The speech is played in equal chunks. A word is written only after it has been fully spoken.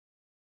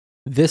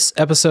This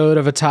episode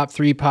of a Top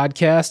 3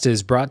 podcast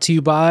is brought to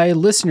you by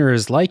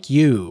listeners like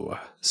you.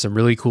 Some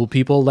really cool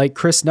people like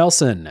Chris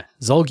Nelson,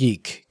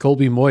 Zulgeek,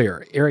 Colby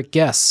Moyer, Eric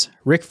Guess,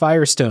 Rick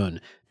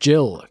Firestone,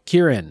 Jill,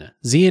 Kieran,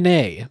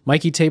 ZNA,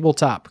 Mikey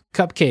Tabletop,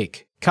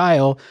 Cupcake,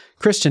 Kyle,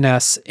 Christian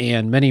S.,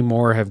 and many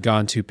more have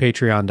gone to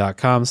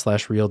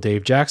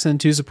patreon.com/realdavejackson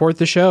to support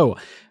the show.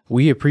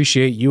 We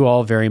appreciate you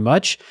all very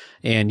much,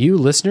 and you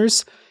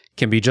listeners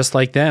can be just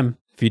like them.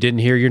 If you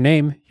didn't hear your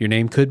name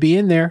could be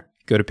in there.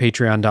 Go to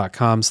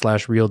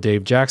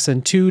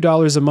patreon.com/realdavejackson.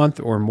 $2 a month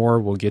or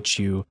more will get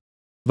you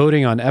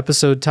voting on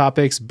episode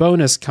topics,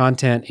 bonus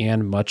content,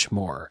 and much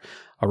more.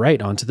 All right,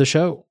 on to the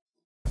show.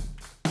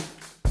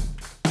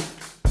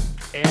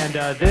 And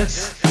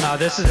this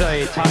is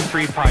a Top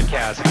 3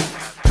 podcast.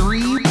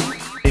 3,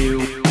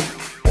 2,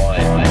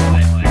 1.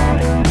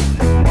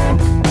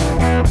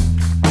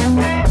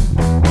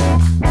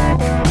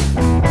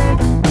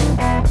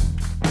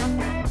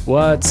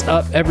 What's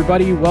up,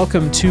 everybody?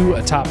 Welcome to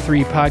a Top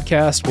 3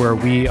 podcast where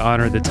we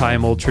honor the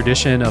time-old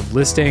tradition of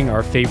listing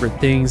our favorite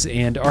things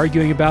and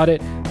arguing about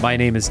it. My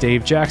name is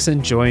Dave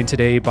Jackson, joined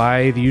today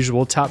by the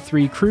usual Top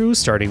 3 crew,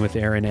 starting with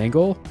Aaron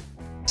Engel.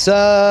 What's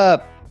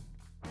up?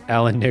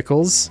 Alan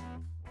Nichols.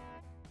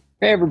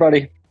 Hey,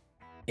 everybody.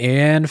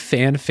 And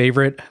fan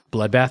favorite,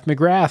 Bloodbath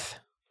McGrath.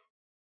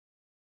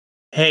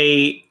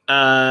 Hey,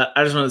 I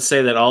just want to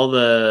say that all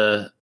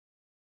the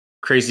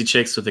crazy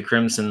chicks with the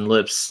crimson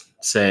lips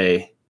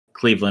say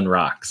Cleveland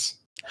Rocks,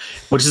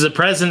 which is a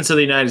Presidents of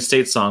the United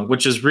States song,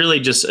 which is really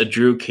just a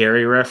Drew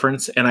Carey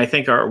reference. And I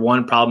think our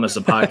one problem as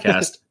a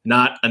podcast,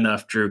 not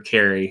enough Drew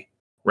Carey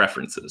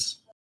references.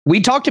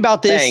 We talked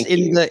about this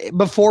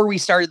before we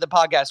started the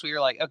podcast. We were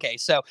like, okay,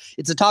 so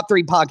it's a Top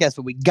 3 podcast,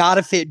 but we got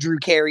to fit Drew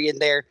Carey in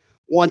there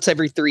once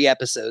every 3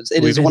 episodes.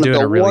 It is one of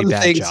the really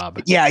bad things. Job.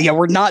 Yeah,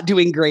 we're not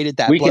doing great at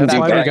that. That's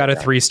why we got a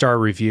 3-star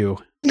review.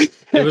 It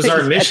was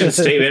our mission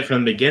statement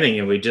from the beginning,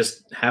 and we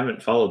just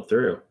haven't followed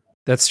through.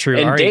 That's true.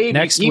 And all right, Dave,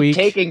 next you keep week,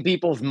 taking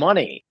people's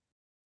money.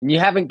 You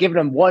haven't given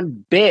them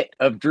one bit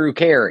of Drew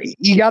Carey.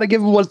 You got to give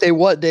them what they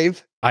want,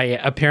 Dave. I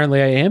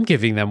am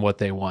giving them what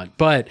they want.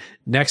 But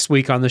next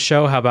week on the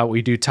show, how about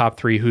we do Top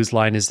 3 Whose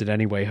Line Is It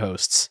Anyway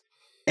hosts?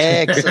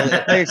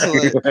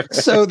 Excellent.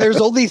 So there's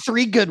only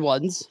 3 good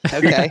ones.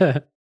 Okay.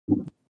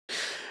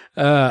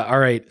 All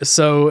right.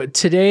 So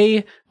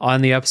today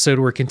on the episode,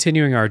 we're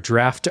continuing our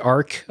draft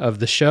arc of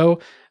the show,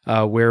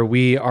 where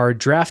we are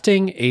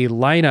drafting a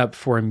lineup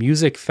for a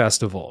music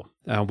festival.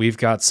 We've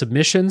got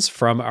submissions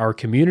from our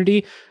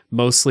community,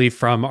 mostly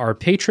from our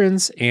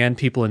patrons and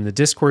people in the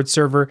Discord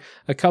server,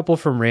 a couple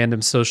from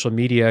random social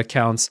media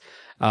accounts.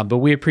 But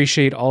we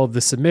appreciate all of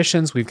the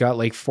submissions. We've got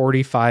like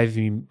 45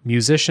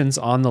 musicians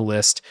on the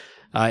list,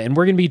 and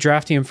we're going to be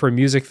drafting them for a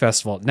music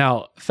festival.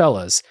 Now,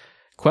 fellas,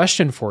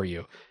 question for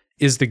you.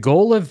 Is the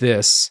goal of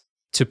this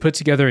to put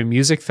together a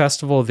music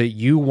festival that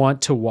you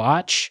want to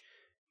watch,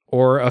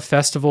 or a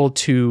festival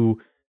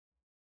to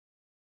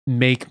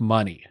make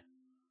money?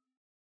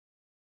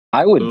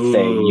 I would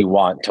say you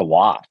want to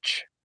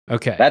watch.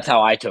 Okay. That's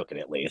how I took it,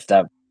 at least.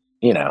 If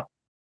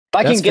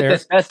I can get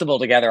this festival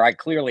together, I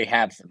clearly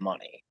have some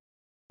money.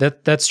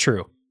 That's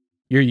true.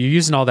 You're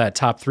using all that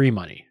Top 3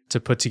 money to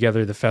put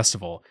together the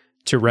festival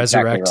to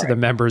resurrect the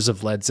members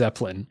of Led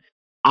Zeppelin.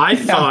 I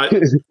thought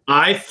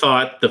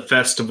the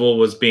festival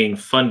was being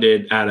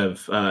funded out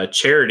of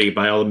charity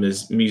by all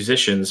the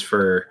musicians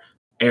for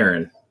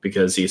Aaron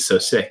because he's so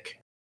sick.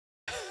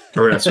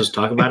 Are we not supposed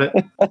to talk about it?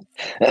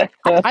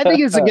 I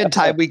think it's a good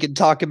time we can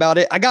talk about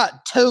it. I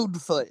got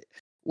toad foot,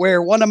 where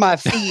one of my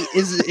feet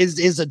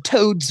is a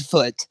toad's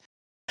foot.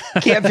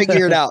 Can't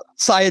figure it out.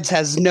 Science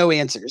has no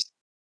answers.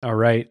 All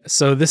right.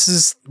 So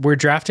we're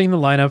drafting the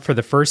lineup for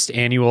the first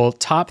annual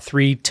Top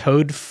 3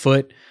 Toad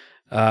Foot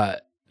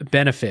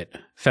Benefit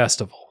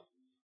Festival.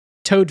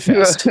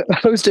 Toadfest.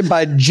 Hosted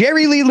by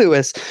Jerry Lee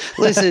Lewis.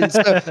 Listen,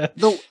 so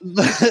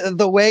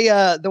the way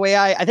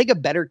I think a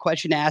better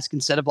question to ask,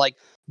 instead of like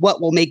what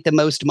will make the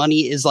most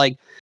money, is like,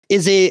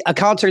 is it a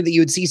concert that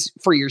you would see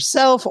for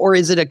yourself, or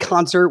is it a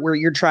concert where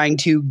you're trying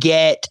to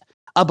get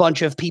a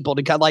bunch of people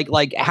to come?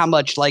 Like how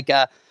much like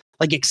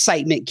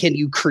excitement can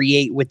you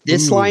create with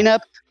this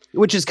lineup?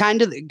 Which is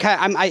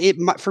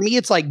for me,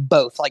 it's like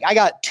both. Like I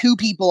got 2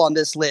 people on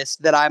this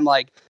list that I'm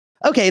like,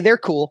 okay, they're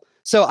cool.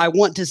 So I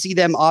want to see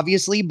them,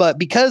 obviously, but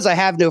because I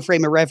have no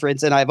frame of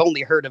reference and I've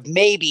only heard of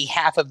maybe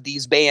half of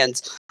these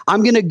bands,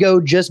 I'm going to go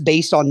just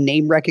based on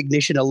name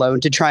recognition alone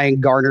to try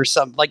and garner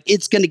some. Like,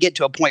 it's going to get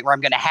to a point where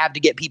I'm going to have to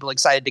get people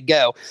excited to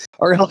go,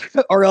 or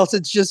else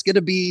it's just going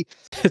to be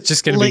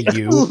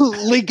you,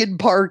 Linkin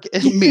Park,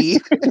 and me.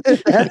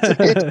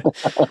 That's it.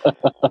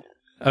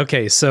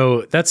 Okay,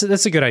 so that's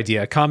a good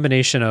idea. A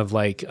combination of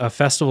like a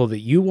festival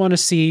that you want to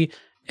see,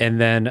 and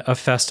then a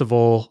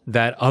festival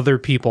that other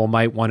people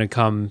might want to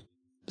come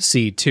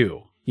see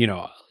too.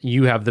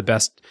 You have the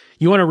best.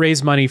 You want to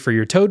raise money for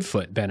your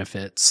Toadfoot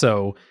benefit,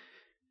 so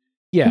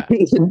yeah.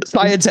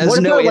 Science has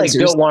no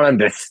answers. Don't want them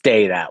to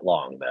stay that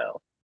long,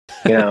 though.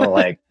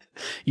 Like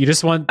you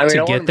just want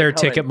to get their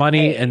ticket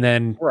money and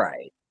then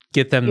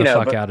get them the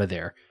fuck out of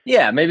there.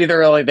 Yeah, maybe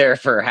they're only there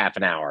for half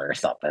an hour or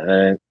something.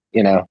 I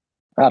don't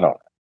know.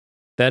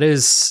 That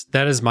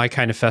is my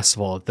kind of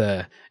festival.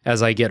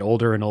 As I get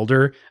older and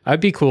older, I'd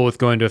be cool with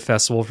going to a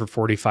festival for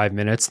 45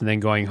 minutes and then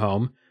going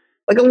home.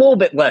 Like a little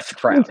bit less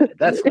crowded.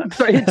 That's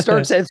it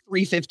starts at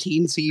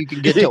 3:15, so you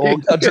can get to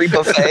Old Country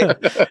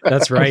Buffet.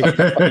 That's right.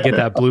 You get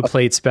that blue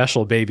plate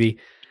special, baby.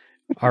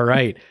 All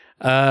right.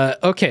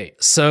 Okay,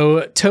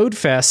 so Toad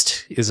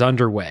Fest is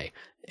underway.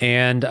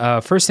 And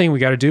first thing we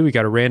got to do, we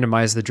got to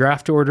randomize the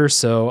draft order.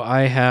 So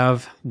I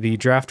have the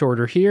draft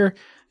order here,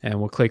 and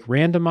we'll click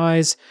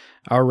randomize.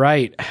 All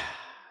right.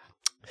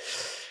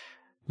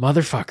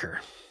 Motherfucker.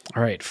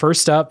 All right,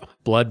 first up,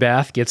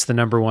 Bloodbath gets the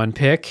number 1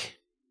 pick.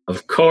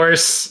 Of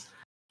course,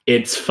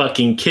 it's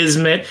fucking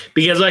Kismet,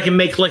 because I can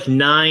make like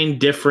 9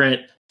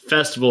 different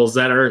festivals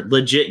that are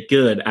legit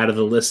good out of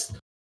the list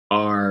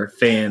our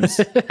fans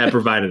have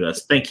provided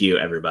us. Thank you,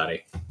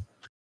 everybody.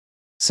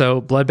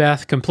 So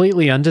Bloodbath,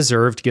 completely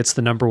undeserved, gets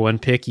the number 1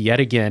 pick yet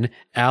again.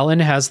 Alan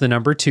has the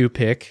number 2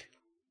 pick.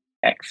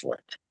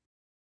 Excellent.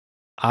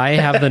 I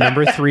have the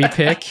number 3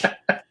 pick,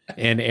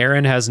 and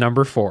Aaron has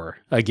number 4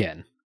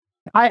 again.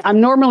 I'm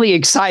normally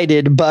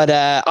excited, but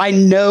I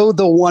know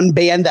the one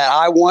band that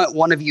I want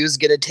one of you is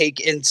going to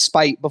take in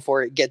spite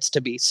before it gets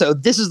to me. So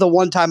this is the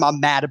one time I'm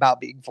mad about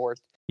being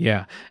fourth.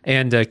 Yeah.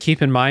 And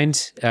keep in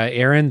mind,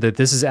 Aaron, that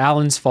this is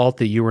Alan's fault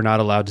that you were not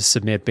allowed to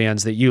submit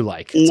bands that you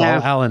like. It's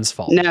all Alan's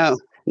fault.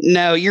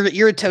 No,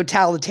 you're a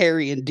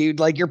totalitarian,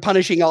 dude. Like, you're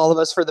punishing all of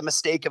us for the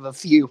mistake of a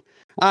few.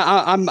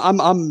 I'm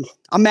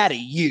mad at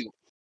you.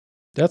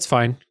 That's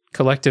fine.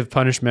 Collective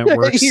punishment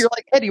works. You're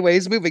like,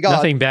 anyways, moving on.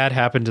 Nothing bad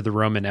happened to the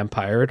Roman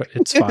Empire.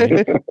 It's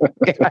fine.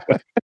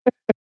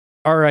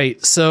 All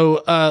right,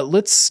 so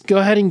let's go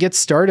ahead and get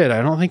started.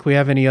 I don't think we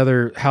have any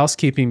other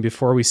housekeeping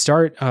before we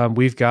start.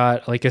 We've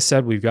got, like I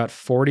said, we've got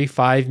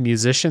 45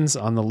 musicians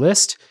on the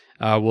list.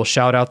 We'll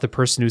shout out the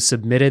person who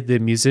submitted the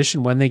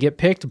musician when they get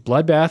picked.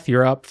 Bloodbath,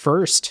 you're up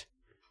first.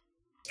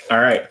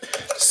 All right,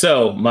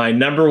 so my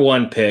number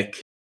 1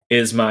 pick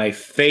is my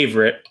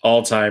favorite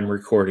all-time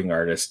recording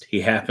artist.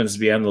 He happens to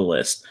be on the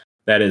list.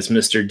 That is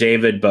Mr.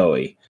 David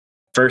Bowie.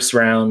 First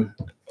round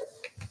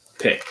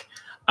pick.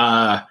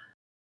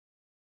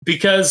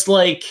 Because,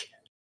 like,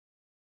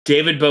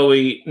 David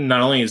Bowie, not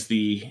only is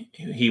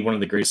he one of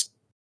the greatest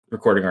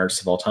recording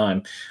artists of all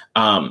time,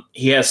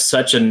 he has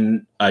such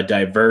a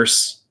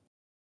diverse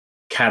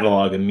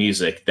catalog of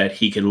music that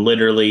he could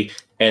literally,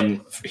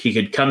 and he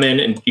could come in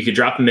and you could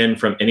drop him in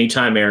from any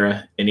time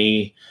era,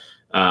 any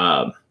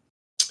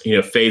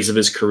phase of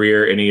his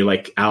career, any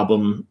like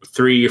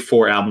 3 or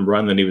 4 album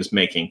run that he was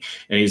making,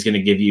 and he's going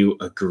to give you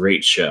a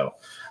great show.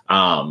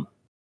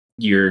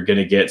 You're going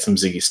to get some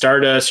Ziggy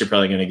Stardust. You're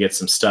probably going to get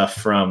some stuff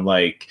from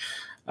like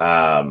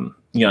Young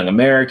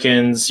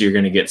Americans. You're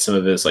going to get some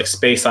of his like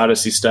Space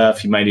Odyssey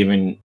stuff. You might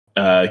even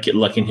get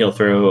lucky and he'll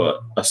throw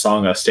a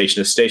song of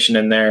Station to Station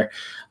in there.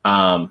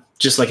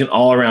 Just like an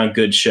all around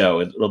good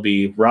show. It'll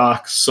be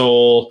rock,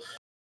 soul,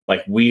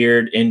 like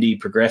weird indie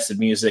progressive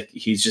music.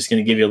 He's just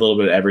going to give you a little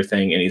bit of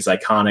everything, and he's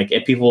iconic.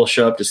 And people will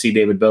show up to see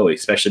David Bowie,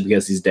 especially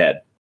because he's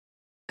dead.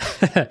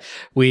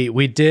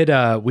 We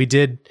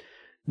did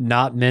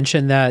not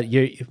mention that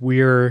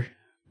we're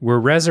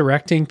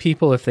resurrecting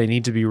people if they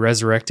need to be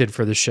resurrected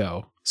for the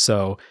show.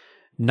 So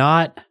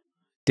not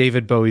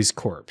David Bowie's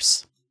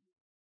corpse.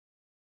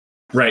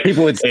 Right.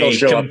 People would still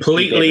show up.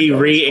 Completely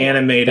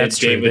reanimated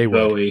David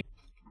Bowie Bowie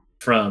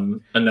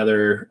from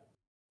another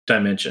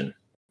dimension,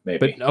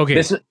 maybe. But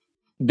okay.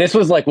 This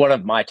was like one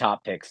of my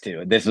top picks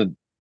too. This was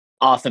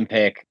awesome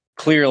pick.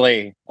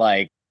 Clearly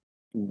like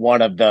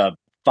one of the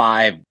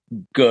 5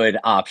 good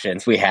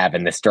options we have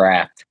in this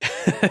draft.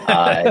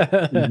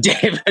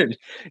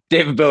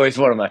 David Bowie's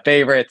one of my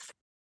favorites.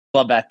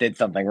 Bloodbath did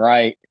something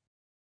right.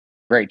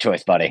 Great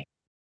choice, buddy.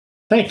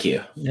 Thank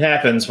you. It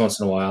happens once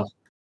in a while.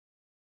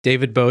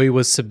 David Bowie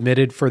was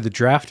submitted for the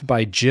draft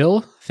by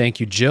Jill. Thank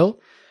you, Jill.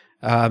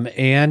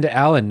 And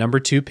Alan,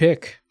 number 2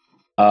 pick.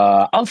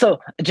 Also,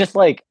 just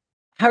like,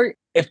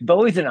 if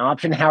Bowie's an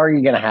option, how are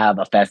you going to have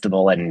a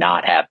festival and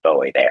not have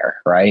Bowie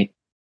there, right?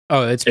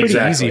 Oh, it's pretty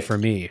easy for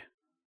me.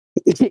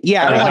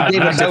 Yeah, I don't like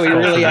David Bowie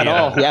really at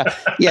all.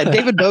 Yeah,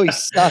 David Bowie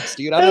sucks,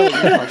 dude. I don't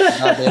know what you're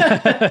talking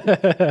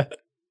about, man.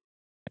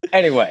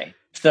 Anyway,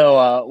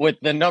 so with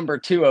the number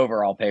 2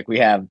 overall pick, we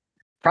have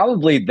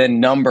probably the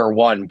number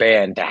 1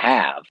 band to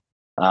have,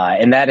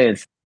 and that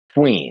is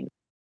Queen.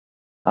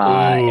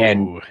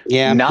 And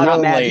yeah, not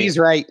only mad. He's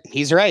right.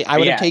 I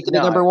would have taken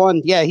the number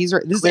 1. Yeah, he's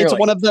right. It's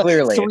one of the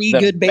 3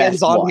 good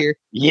bands on here.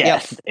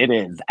 Yes, It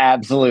is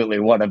absolutely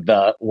one of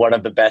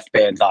the best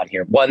bands on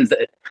here.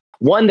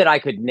 One that I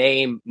could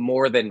name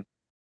more than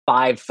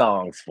 5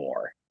 songs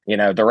for.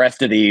 The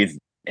rest of these,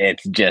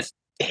 it's just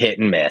hit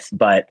and miss.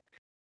 But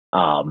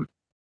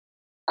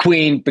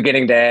Queen,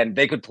 beginning to end,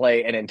 they could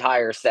play an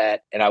entire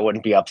set, and I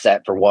wouldn't be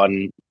upset for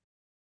one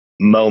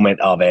moment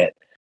of it.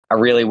 I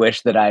really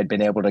wish that I had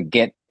been able to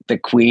get the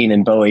Queen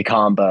and Bowie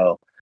combo,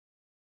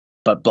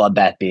 but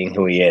Bloodbath being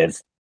who he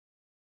is,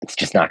 it's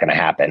just not going to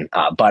happen.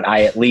 But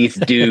I at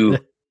least do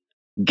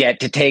get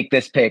to take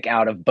this pick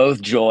out of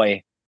both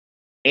joy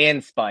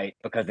and spite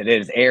because it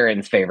is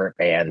Aaron's favorite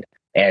band.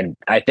 And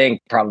I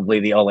think probably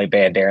the only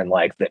band Aaron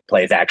likes that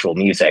plays actual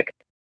music.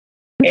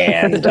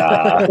 And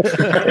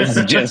this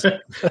is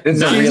a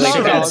really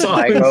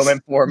satisfying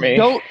moment for me.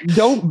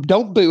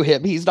 Don't boo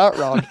him. He's not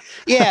wrong.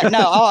 Yeah,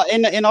 no,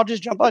 and I'll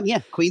just jump on. Yeah,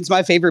 Queen's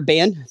my favorite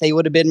band. They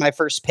would have been my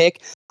first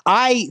pick.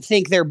 I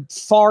think they're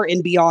far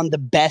and beyond the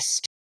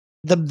best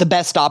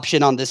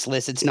option on this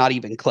list. It's not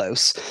even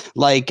close.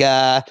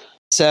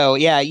 So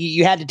yeah,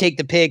 you had to take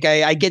the pick.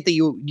 I get that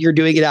you're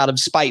doing it out of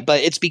spite, but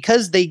it's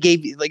because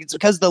it's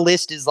because the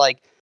list is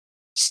like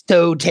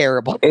so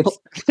terrible.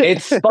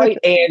 It's spite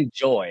and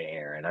joy,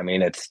 Aaron. I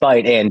mean, it's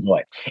spite and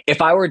joy.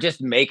 If I were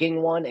just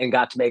making one and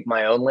got to make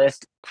my own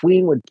list,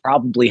 Queen would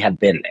probably have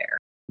been there.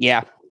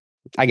 Yeah,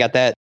 I got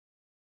that.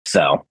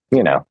 So,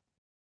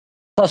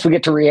 plus we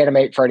get to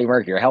reanimate Freddie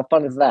Mercury. How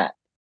fun is that?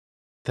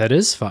 That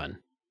is fun.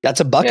 That's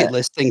a bucket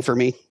list thing for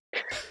me.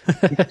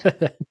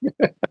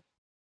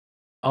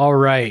 All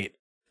right.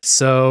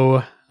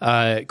 So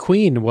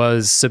Queen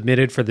was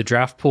submitted for the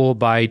draft pool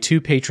by two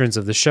patrons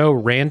of the show,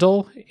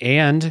 Randall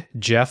and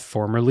Jeff,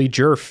 formerly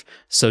Jerf.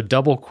 So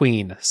double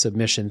Queen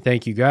submission.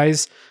 Thank you,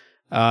 guys.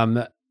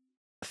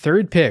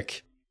 Third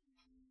pick.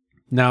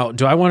 Now,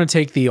 do I want to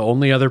take the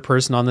only other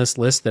person on this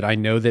list that I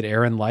know that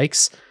Aaron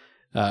likes?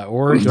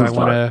 Or do I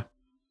want to...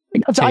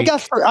 I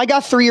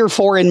got 3 or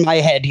 4 in my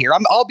head here.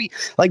 I'll be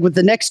like with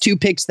the next 2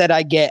 picks that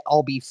I get,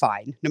 I'll be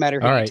fine no matter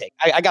who you take.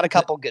 I got a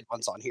couple good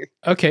ones on here.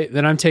 Okay,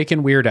 then I'm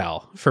taking Weird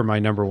Al for my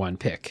number 1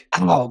 pick.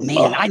 Oh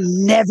man, I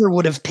never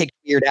would have picked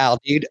Weird Al,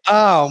 dude.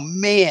 Oh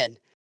man,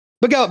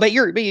 but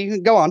you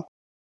can go on.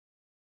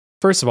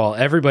 First of all,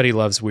 everybody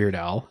loves Weird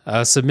Al.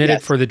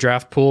 Submitted for the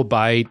draft pool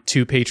by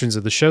 2 patrons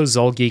of the show,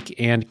 Zolgeek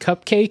and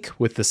Cupcake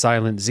with the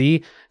silent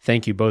Z.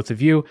 Thank you, both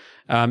of you.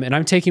 And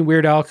I'm taking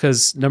Weird Al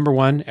because, number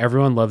 1,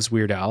 everyone loves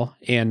Weird Al.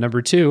 And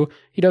number 2,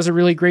 he does a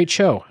really great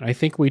show. I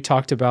think we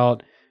talked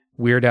about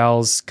Weird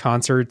Al's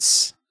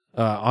concerts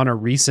on a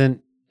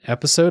recent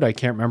episode. I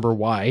can't remember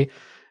why.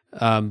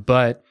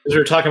 But we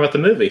were talking about the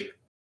movie.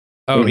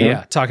 Oh,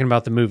 yeah. Talking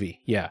about the movie.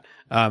 Yeah.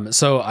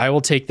 So I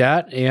will take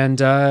that and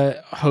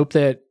hope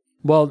that,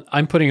 well,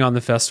 I'm putting on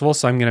the festival,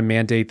 so I'm going to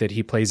mandate that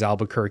he plays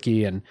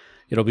Albuquerque and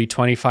it'll be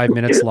 25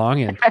 minutes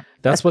long. And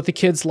that's what the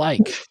kids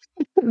like.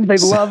 They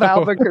love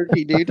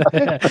Albuquerque, dude.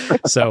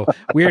 So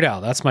Weird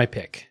Al, that's my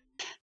pick.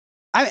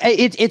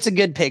 It's a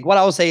good pick. What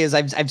I will say is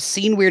I've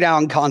seen Weird Al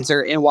in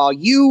concert, and while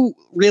you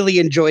really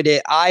enjoyed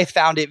it, I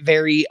found it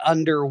very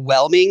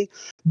underwhelming.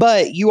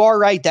 But you are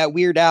right that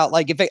Weird Al,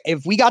 like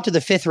if we got to the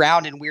 5th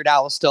round and Weird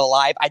Al was still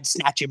alive, I'd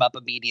snatch him up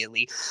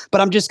immediately.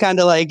 But I'm just kind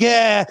of like,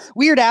 yeah,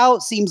 Weird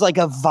Al seems like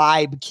a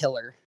vibe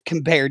killer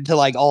compared to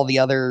like all the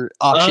other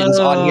options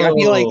on here. I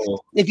feel like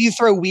if you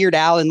throw Weird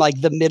Al in like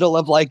the middle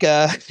of like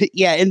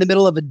in the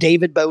middle of a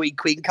David Bowie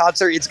Queen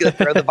concert, it's gonna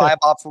throw the vibe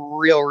off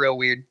real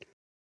weird.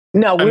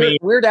 No,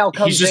 Weird Al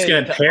comes. He's just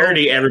going to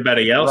parody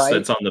everybody else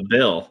that's on the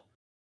bill.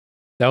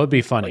 That would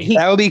be funny.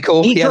 That would be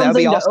cool. He that would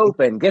be awesome.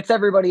 Open, gets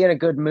everybody in a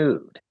good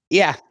mood.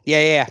 Yeah.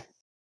 Yeah,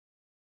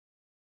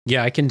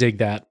 I can dig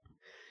that.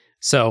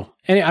 So,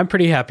 I'm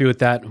pretty happy with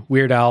that.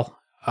 Weird Al,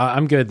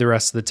 I'm good the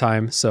rest of the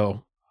time.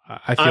 So,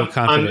 I feel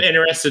confident. I'm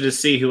interested to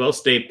see who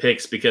else Dave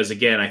picks because,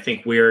 again, I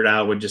think Weird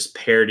Al would just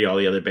parody all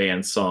the other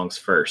band's songs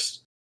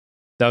first.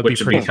 That would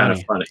be pretty kind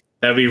of funny.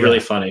 That would be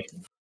really funny.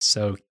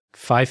 So,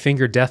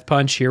 5-finger death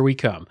punch, here we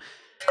come.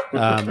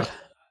 All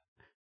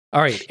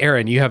right,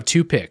 Aaron, you have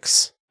 2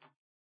 picks.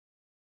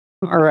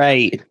 All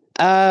right.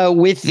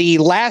 With the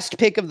last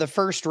pick of the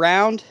first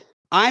round,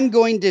 I'm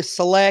going to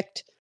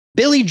select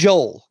Billy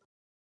Joel.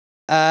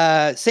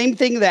 Same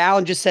thing that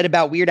Alan just said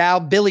about Weird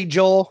Al. Billy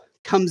Joel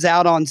comes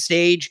out on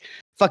stage.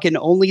 Fucking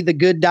only the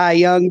good die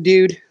young,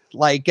 dude.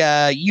 Like,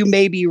 you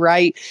may be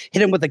right.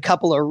 Hit him with a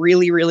couple of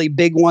really, really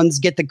big ones.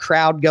 Get the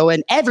crowd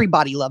going.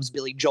 Everybody loves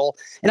Billy Joel.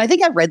 And I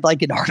think I read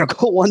like an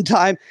article one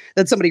time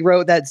that somebody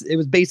wrote that it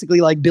was basically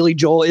like Billy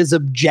Joel is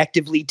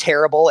objectively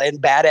terrible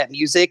and bad at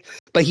music,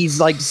 but he's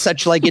like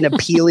such like an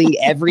appealing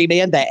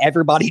everyman that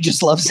everybody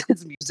just loves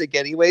his music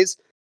anyways.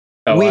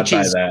 Oh, I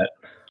buy that.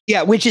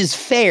 Yeah, which is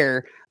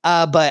fair.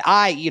 But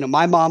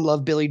my mom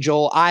loved Billy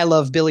Joel. I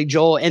love Billy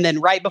Joel. And then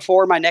right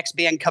before my next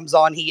band comes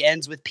on, he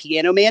ends with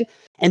Piano Man.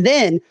 And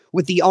then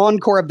with the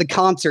encore of the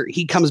concert,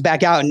 he comes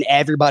back out and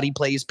everybody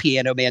plays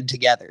Piano Man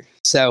together.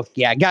 So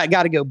yeah,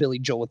 got to go Billy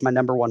Joel with my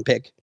number 1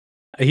 pick.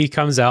 He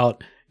comes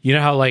out, you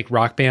know how like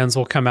rock bands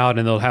will come out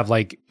and they'll have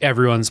like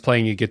everyone's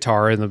playing a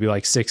guitar and there'll be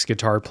like 6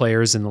 guitar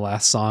players in the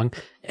last song.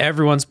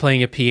 Everyone's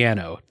playing a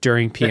piano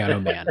during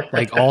Piano Man,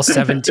 like all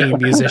 17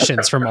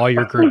 musicians from all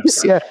your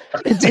groups. Yeah,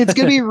 it's going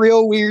to be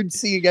real weird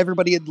seeing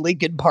everybody in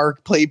Linkin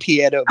Park play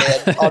Piano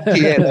Man on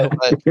piano.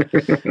 But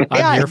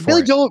yeah,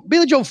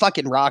 Billy Joel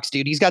fucking rocks,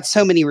 dude. He's got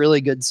so many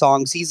really good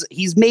songs.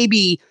 He's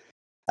maybe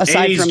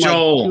aside from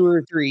Joel. Like 2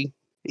 or 3.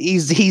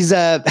 He's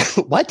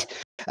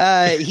what?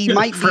 He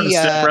might from be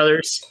Step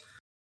Brothers.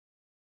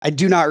 I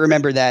do not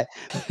remember that.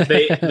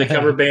 The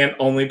cover band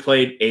only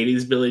played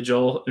 80s Billy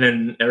Joel, and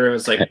then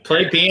everyone's like,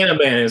 play Piano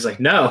Man. And he's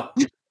like, no.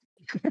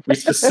 We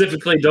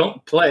specifically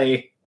don't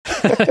play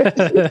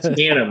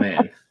Piano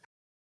Man.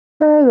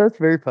 Oh, that's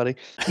very funny.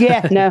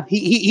 Yeah, no,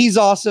 he's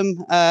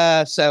awesome.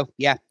 So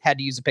yeah, had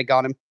to use a pick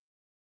on him.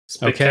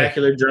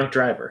 Spectacular drunk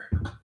driver.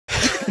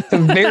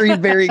 Very,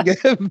 very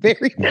good.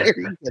 Very,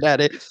 very good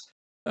at it.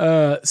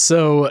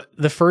 So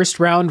the first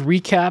round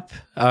recap,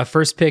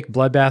 first pick,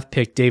 Bloodbath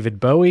picked David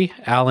Bowie.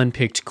 Alan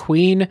picked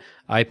Queen.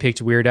 I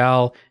picked Weird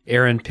Al.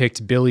 Aaron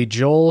picked Billy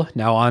Joel.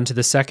 Now on to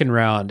the second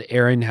round.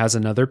 Aaron has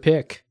another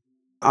pick.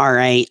 All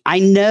right. I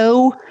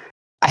know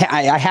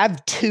I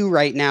have two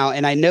right now,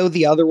 and I know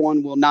the other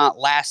one will not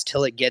last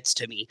till it gets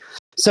to me.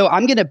 So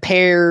I'm going to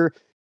pair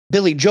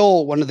Billy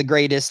Joel, one of the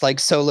greatest like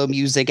solo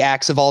music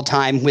acts of all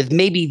time, with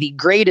maybe the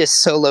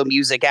greatest solo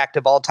music act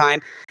of all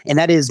time, and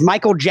that is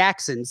Michael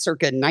Jackson,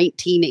 circa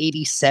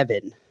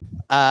 1987.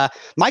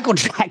 Michael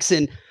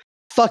Jackson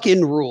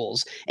fucking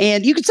rules.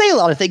 And you could say a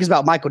lot of things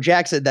about Michael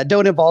Jackson that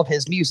don't involve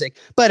his music,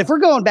 but if we're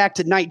going back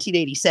to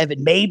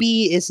 1987,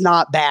 maybe it's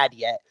not bad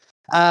yet.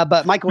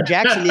 But Michael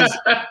Jackson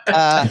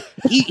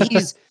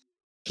is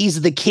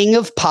he's the king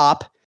of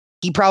pop.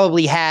 He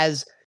probably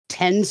has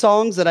 10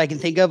 songs that I can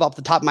think of off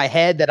the top of my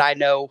head that I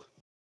know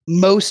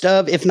most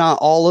of, if not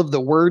all of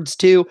the words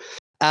to.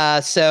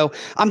 So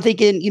I'm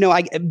thinking,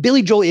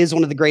 Billy Joel is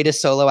one of the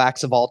greatest solo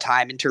acts of all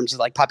time in terms of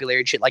like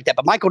popularity and shit like that.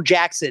 But Michael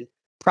Jackson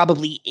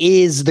probably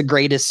is the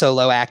greatest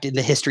solo act in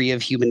the history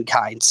of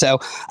humankind. So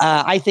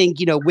I think,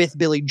 with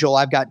Billy Joel,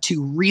 I've got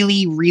two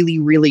really, really,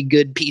 really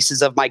good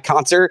pieces of my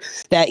concert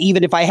that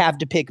even if I have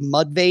to pick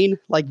Mudvayne,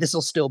 like this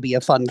will still be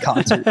a fun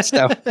concert.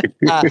 So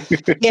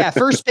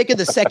first pick of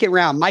the second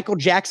round, Michael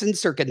Jackson,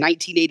 circa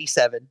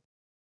 1987.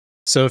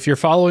 So if you're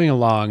following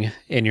along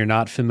and you're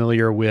not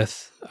familiar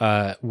with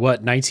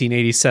what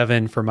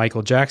 1987 for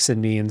Michael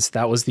Jackson means,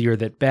 that was the year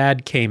that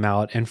Bad came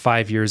out and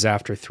 5 years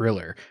after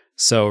Thriller.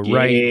 So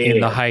right in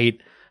the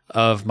height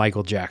of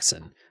Michael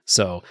Jackson.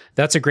 So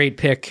that's a great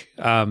pick.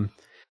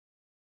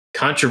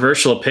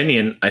 Controversial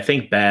opinion. I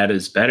think Bad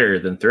is better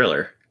than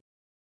Thriller.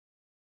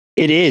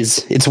 It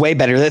is. It's way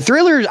better. The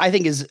Thriller, I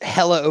think, is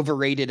hella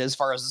overrated as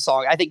far as the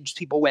song. I think just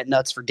people went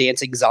nuts for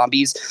Dancing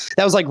Zombies.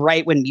 That was like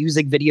right when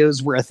music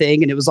videos were a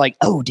thing. And it was like,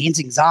 oh,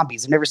 Dancing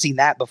Zombies. I've never seen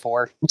that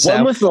before.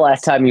 When was the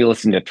last time you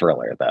listened to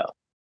Thriller, though?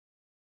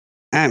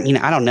 I mean,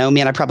 I don't know,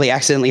 man. I probably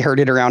accidentally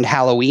heard it around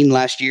Halloween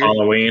last year.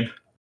 Halloween.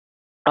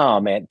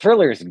 Oh man,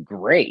 Thriller is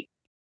great.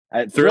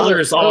 Thriller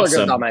is awesome.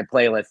 Goes on my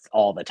playlist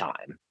all the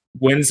time.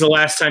 When's the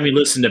last time you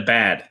listened to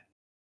Bad?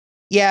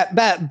 Yeah,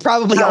 but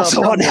probably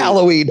also on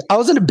Halloween. I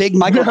wasn't a big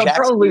Michael Jackson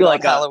probably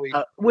like Halloween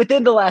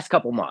within the last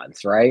couple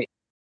months, right?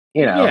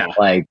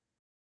 Like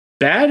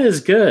Bad is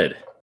good.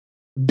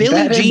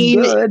 Billie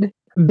Jean.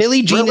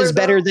 Billie Jean Thriller, is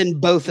better than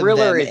both of them,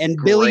 and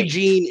Billie great.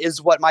 Jean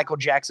is what Michael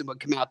Jackson would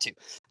come out to.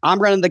 I'm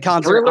running the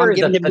concert. Thriller I'm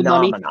giving him the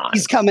money.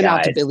 He's coming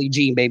out to guys. Billie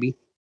Jean, baby.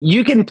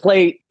 You can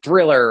play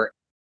Thriller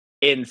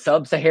in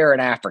sub-Saharan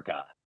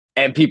Africa,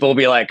 and people will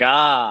be like,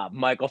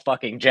 Michael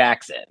fucking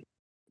Jackson.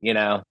 I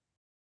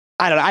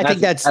don't know. I think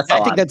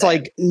that's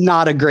like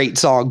not a great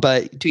song,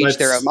 but to each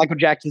their own. Michael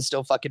Jackson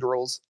still fucking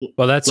rules.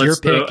 Well, that's your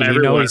pick,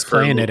 and he's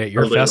playing it at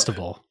your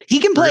festival. He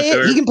can play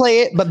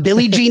it, but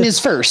Billie Jean is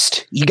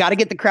first. You got to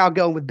get the crowd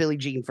going with Billie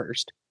Jean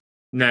first.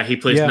 Nah, he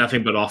plays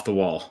nothing but Off the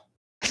Wall.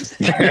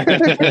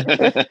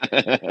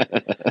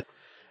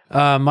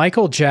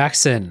 Michael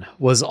Jackson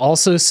was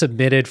also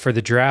submitted for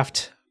the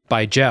draft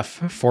by Jeff,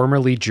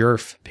 formerly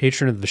Jerf,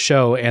 patron of the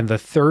show, and the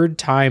third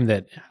time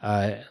that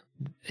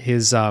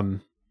his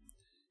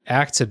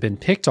acts have been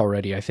picked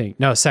already, I think.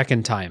 No,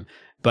 second time.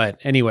 But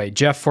anyway,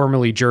 Jeff,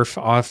 formerly Jerf,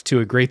 off to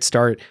a great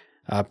start,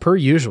 per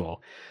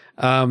usual.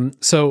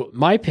 So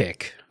my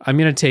pick, I'm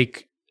going to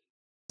take,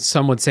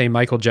 some would say,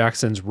 Michael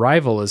Jackson's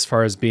rival as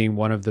far as being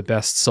one of the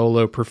best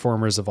solo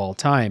performers of all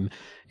time.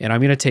 And I'm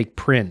going to take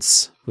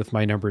Prince with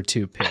my number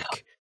 2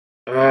 pick.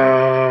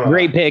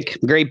 Great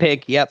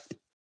pick. Yep.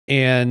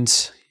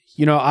 And,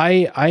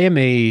 I am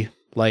a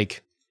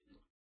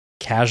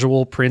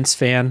casual Prince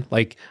fan.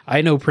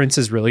 I know Prince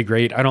is really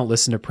great. I don't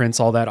listen to Prince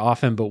all that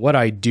often, but what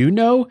I do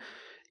know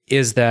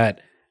is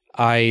that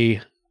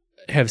I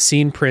have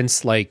seen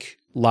Prince live,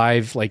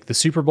 the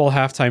Super Bowl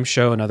halftime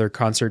show and other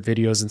concert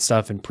videos and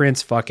stuff. And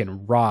Prince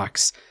fucking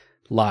rocks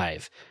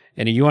live.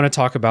 And you want to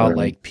talk about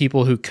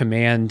people who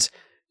command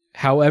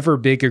however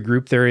big a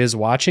group there is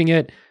watching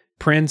it,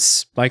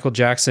 Prince, Michael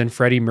Jackson,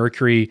 Freddie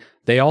Mercury,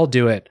 they all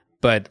do it,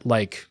 but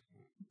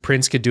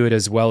Prince could do it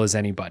as well as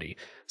anybody.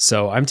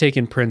 So I'm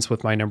taking Prince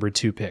with my number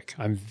 2 pick.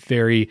 I'm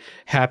very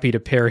happy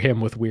to pair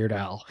him with Weird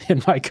Al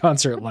in my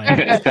concert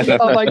lineup.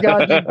 Oh my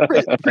God,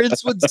 dude,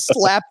 Prince would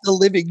slap the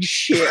living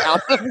shit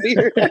out of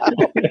Weird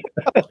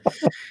Al.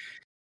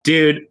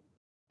 Dude,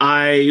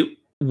 I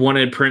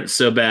wanted Prince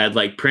so bad.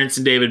 Prince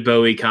and David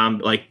Bowie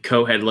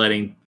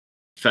co-headlining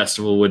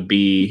festival would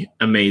be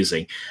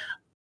amazing.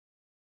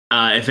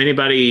 If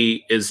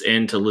anybody is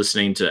into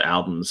listening to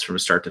albums from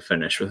start to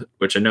finish,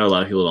 which I know a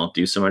lot of people don't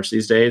do so much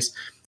these days,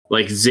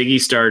 Ziggy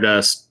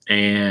Stardust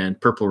and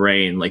Purple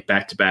Rain,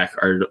 back to back,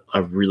 are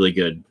a really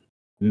good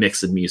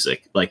mix of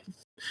music.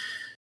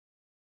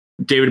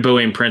 David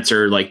Bowie and Prince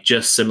are like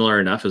just similar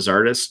enough as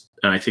artists,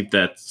 and I think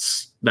that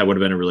would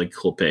have been a really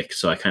cool pick.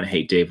 So I kind of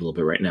hate Dave a little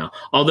bit right now.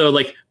 Although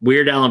like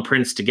Weird Al and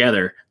Prince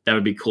together, that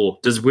would be cool.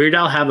 Does Weird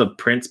Al have a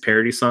Prince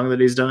parody song that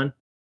he's done?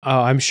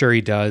 Oh, I'm sure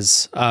he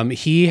does. I know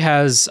he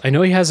has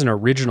an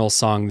original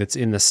song that's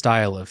in the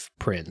style of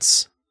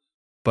Prince,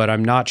 but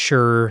I'm not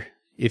sure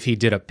if he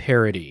did a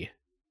parody.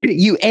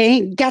 You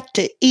ain't got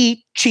to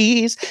eat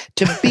cheese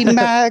to be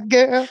my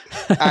girl.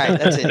 All right,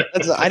 that's it.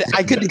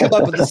 I couldn't come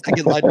up with the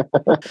second line.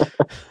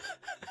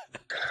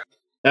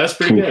 That was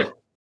pretty good.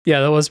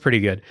 Yeah, that was pretty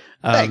good.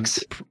 Thanks.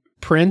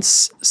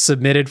 Prince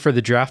submitted for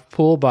the draft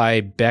pool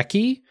by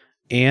Becky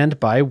and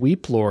by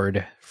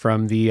Weeplord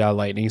from the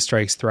Lightning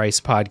Strikes Thrice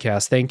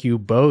podcast. Thank you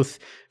both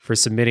for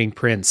submitting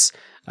Prince.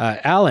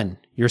 Alan,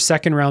 your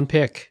second round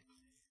pick.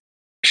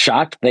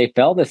 Shocked they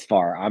fell this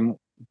far. I'm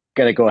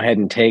going to go ahead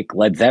and take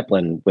Led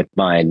Zeppelin with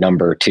my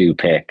number 2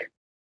 pick.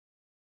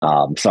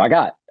 So I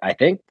got, I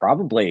think,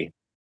 probably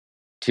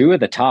 2 of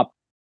the top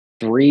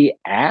 3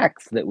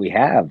 acts that we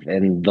have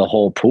in the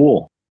whole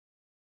pool.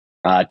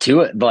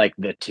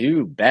 The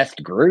 2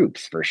 best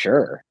groups for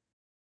sure.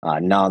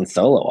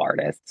 Non-solo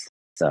artists.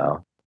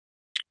 So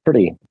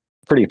pretty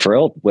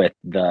thrilled with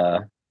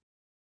the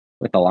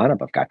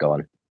lineup I've got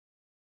going.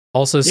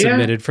 Also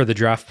submitted for the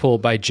draft pool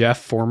by Jeff,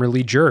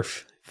 formerly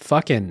Jerf.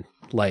 Fucking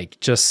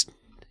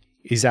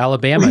he's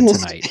Alabama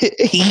tonight.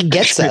 He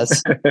gets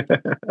us.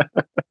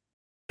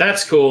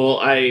 That's cool.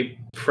 I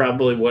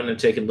probably wouldn't have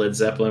taken Led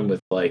Zeppelin with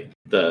like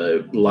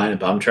the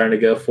lineup I'm trying to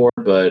go for,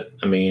 but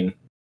I mean,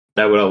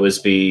 that would always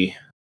be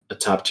a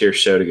top tier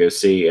show to go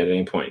see at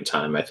any point in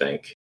time, I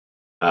think.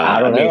 I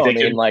don't know. I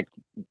mean, like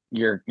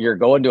you're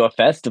going to a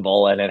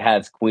festival and it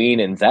has Queen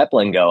and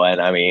Zeppelin going.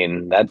 I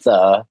mean, that's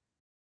a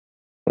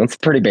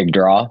pretty big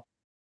draw.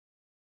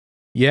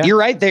 Yeah, you're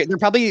right. They're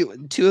probably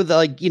 2 of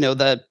the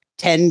the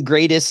 10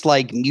 greatest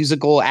like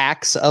musical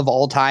acts of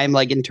all time,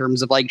 like in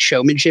terms of like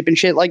showmanship and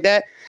shit like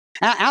that.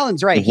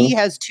 Alan's right. Mm-hmm. He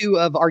has 2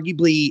 of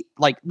arguably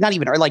not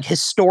even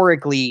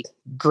historically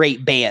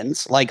great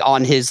bands like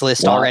on his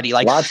list already.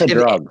 Like lots of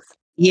drugs.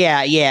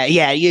 Yeah.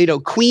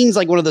 Queen's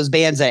like one of those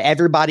bands that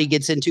everybody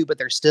gets into, but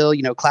they're still,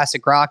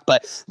 classic rock.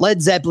 But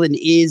Led Zeppelin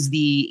is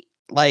it's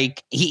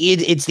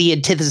the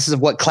antithesis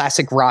of what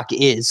classic rock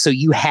is. So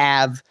you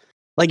have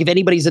if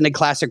anybody's into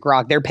classic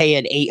rock, they're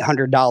paying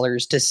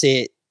 $800 to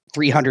sit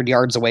 300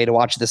 yards away to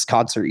watch this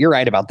concert. You're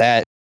right about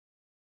that.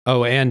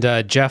 Oh, and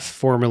Jeff,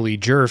 formerly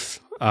Jerf,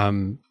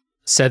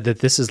 said that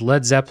this is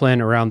Led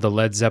Zeppelin around the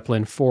Led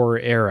Zeppelin 4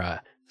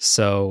 era.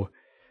 So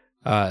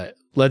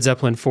Led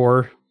Zeppelin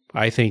 4,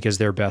 I think, is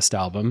their best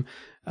album.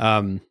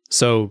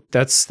 So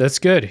that's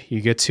good. You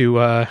get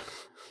to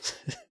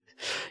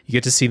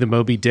see the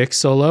Moby Dick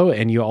solo,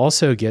 and you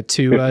also get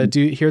to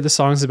hear the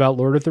songs about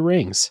Lord of the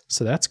Rings.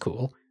 So that's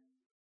cool.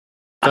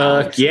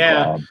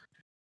 Yeah.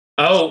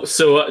 Oh,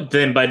 so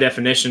then by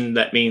definition,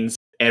 that means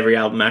every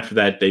album after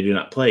that they do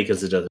not play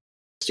because it doesn't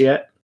exist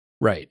yet?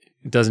 Right.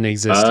 It doesn't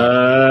exist yet.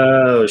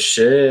 Yet.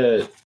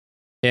 Shit.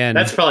 And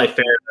that's probably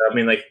fair. I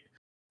mean,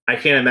 I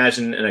can't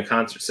imagine in a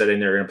concert setting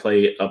they're going to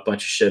play a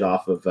bunch of shit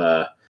off of,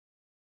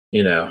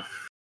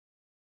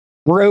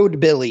 Road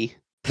Billy.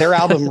 Their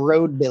album,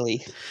 Road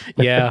Billy.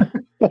 Yeah.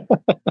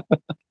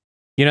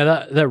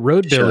 That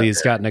Road Billy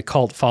has gotten a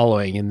cult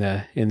following in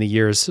the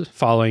years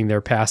following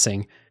their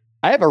passing.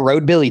 I have a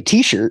Road Billy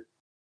t-shirt.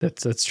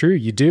 That's true.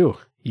 You do.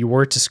 You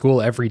wore it to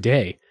school every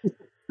day.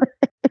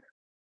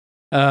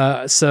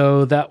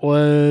 So that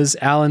was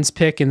Alan's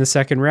pick in the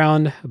second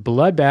round.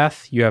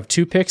 Bloodbath, you have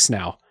 2 picks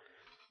now.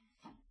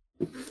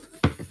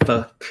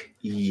 Fuck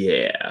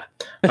yeah.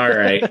 All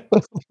right.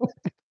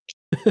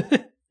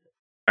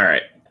 All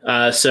right.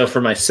 So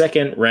for my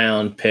second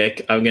round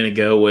pick, I'm going to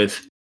go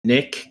with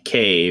Nick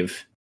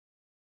Cave,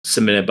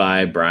 submitted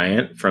by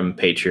Bryant from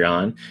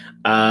Patreon.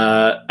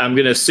 I'm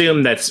going to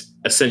assume that's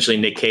essentially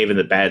Nick Cave and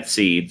the Bad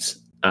Seeds.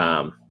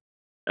 I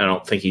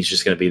don't think he's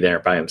just going to be there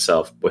by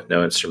himself with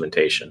no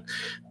instrumentation.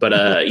 But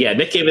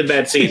Nick Cave and the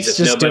Bad Seeds. He's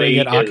just doing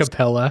it a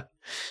cappella.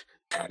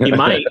 He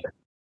might.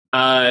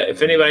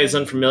 If anybody's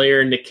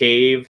unfamiliar, Nick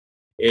Cave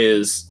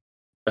is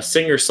a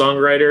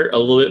singer-songwriter, a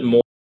little bit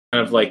more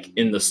kind of like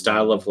in the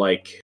style of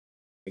I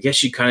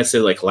guess you kind of say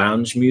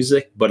lounge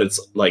music, but it's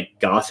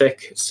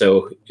gothic.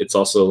 So it's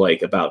also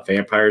about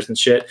vampires and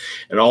shit.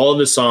 And all of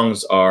the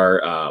songs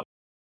are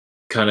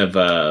kind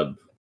of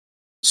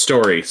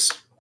stories,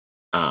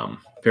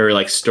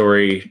 very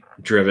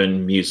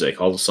story-driven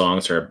music. All the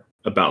songs are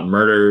about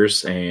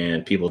murders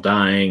and people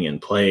dying and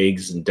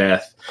plagues and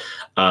death.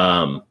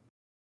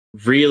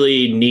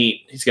 Really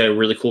neat. He's got a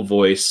really cool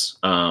voice.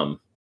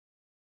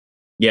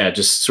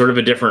 Just sort of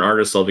a different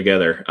artist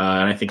altogether.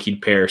 And I think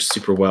he'd pair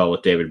super well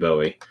with David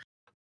Bowie.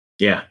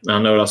 Yeah, I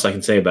don't know what else I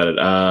can say about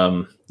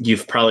it.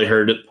 You've probably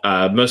heard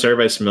most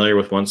everybody's familiar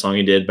with one song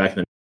he did back in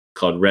the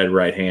called Red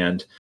Right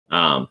Hand.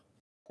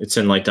 It's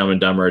in Dumb and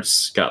Dumber.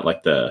 It's got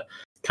the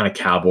kind of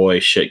cowboy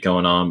shit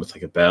going on with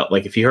a belt.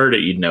 If you heard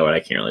it, you'd know it. I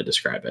can't really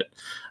describe it.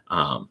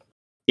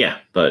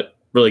 But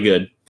really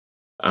good.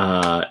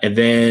 And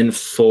then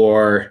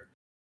for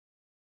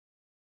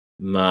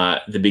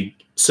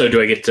So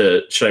do I get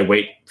to? Should I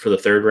wait for the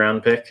third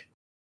round pick?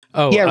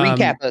 Oh, Yeah,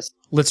 recap us.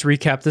 Let's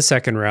recap the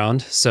second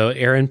round. So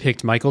Aaron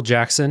picked Michael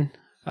Jackson.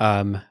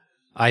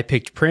 I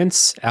picked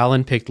Prince.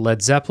 Alan picked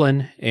Led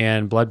Zeppelin,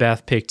 and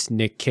Bloodbath picked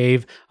Nick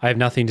Cave. I have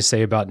nothing to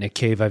say about Nick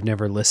Cave. I've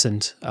never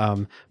listened,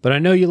 but I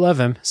know you love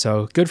him.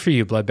 So good for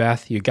you,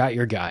 Bloodbath. You got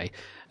your guy.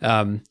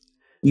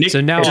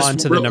 So now on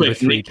to the number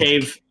 3.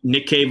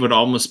 Nick Cave would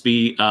almost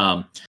be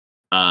a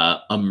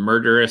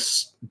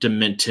murderous,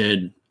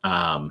 demented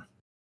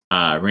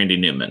Randy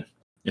Newman,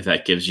 if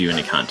that gives you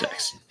any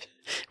context.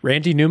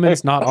 Randy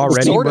Newman's not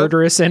already Sort of.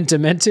 murderous and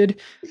demented.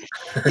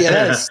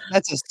 Yeah,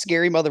 that's a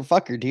scary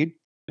motherfucker, dude.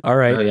 All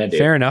right, Oh, yeah, dude.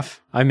 fair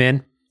enough. I'm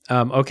in.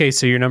 Okay,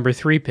 so your number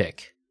 3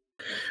 pick.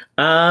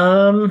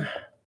 Man,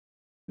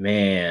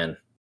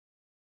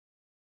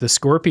 The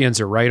Scorpions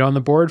are right on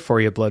the board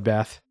for you,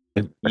 Bloodbath.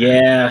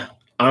 yeah,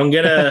 I'm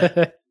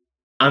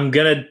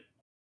gonna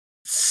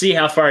see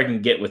how far I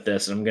can get with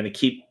this, and I'm gonna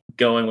keep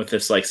going with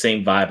this like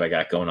same vibe I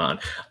got going on.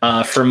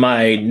 For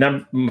my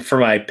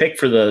pick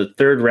for the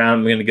third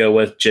round, I'm gonna go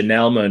with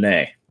Janelle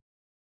Monáe.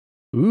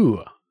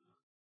 Ooh,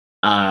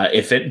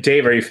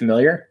 Dave, are you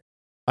familiar?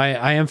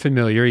 I am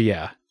familiar.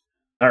 Yeah.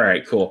 All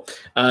right, cool.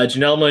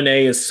 Janelle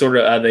Monáe is sort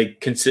of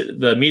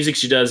the music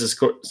she does is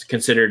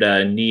considered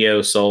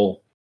neo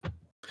soul.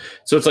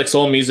 So it's like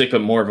soul music,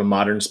 but more of a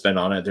modern spin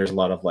on it. There's a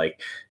lot of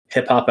like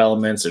hip hop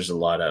elements. There's a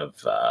lot of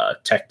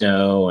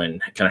techno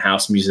and kind of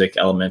house music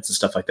elements and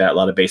stuff like that. A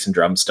lot of bass and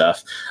drum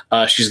stuff.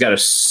 She's got a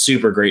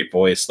super great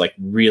voice, like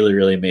really,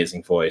 really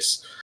amazing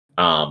voice.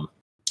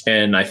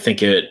 And I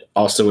think it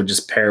also would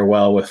just pair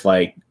well with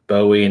like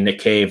Bowie and Nick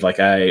Cave. Like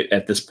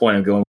at this point,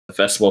 I'm going with the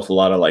festival with a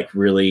lot of like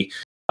really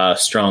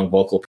strong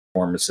vocal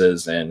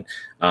performances and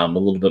a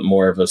little bit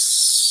more of a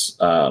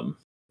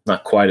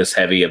not quite as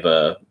heavy of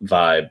a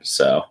vibe.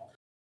 So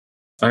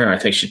I don't know. I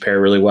think she'd pair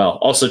really well.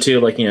 Also, too,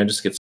 like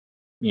just get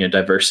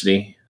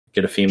diversity,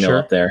 get a female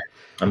up there.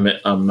 I'm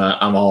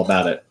all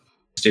about it.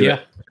 Let's do it.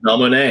 Janelle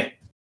Monáe.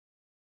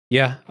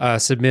 Yeah,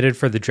 submitted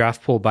for the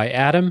draft pool by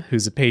Adam,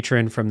 who's a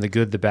patron from the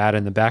Good, the Bad,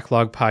 and the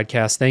Backlog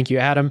podcast. Thank you,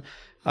 Adam.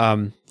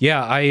 I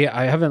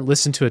haven't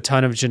listened to a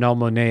ton of Janelle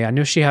Monáe. I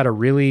know she had a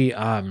really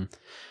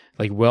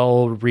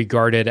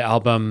well-regarded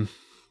album,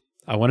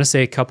 I want to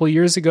say a couple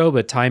years ago,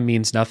 but time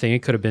means nothing.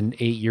 It could have been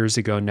 8 years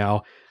ago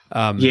now.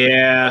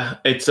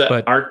 It's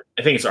I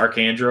think it's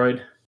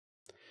ArchAndroid.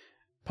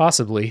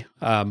 Possibly.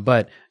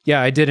 But yeah,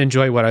 I did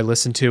enjoy what I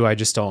listened to. I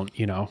just don't,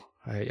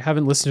 I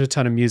haven't listened to a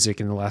ton of music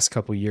in the last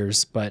couple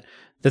years, but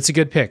that's a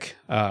good pick.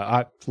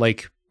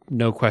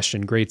 No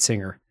question, great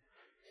singer.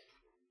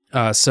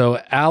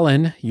 So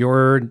Alan,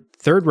 your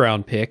third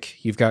round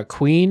pick, you've got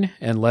Queen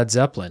and Led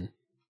Zeppelin.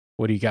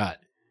 What do you got?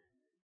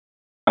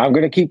 I'm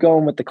going to keep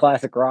going with the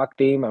classic rock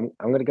theme. I'm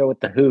going to go with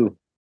The Who.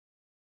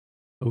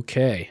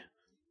 Okay.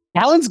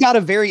 Alan's got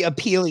a very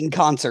appealing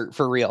concert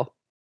for real.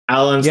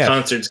 Alan's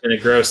concert's going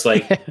to gross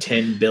like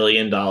 $10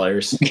 billion.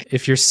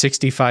 If you're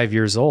 65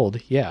 years old,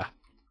 yeah.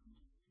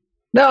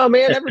 No,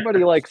 man,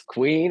 everybody likes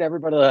Queen.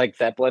 Everybody likes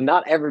Zeppelin.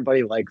 Not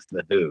everybody likes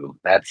The Who.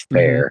 That's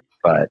fair,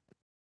 but...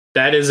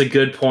 That is a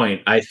good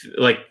point.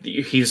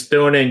 He's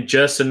throwing in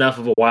just enough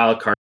of a wild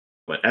card.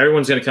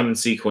 Everyone's going to come and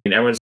see Queen.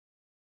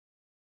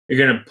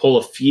 You're going to pull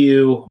a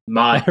few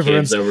mod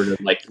kids over to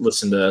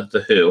listen to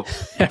The Who.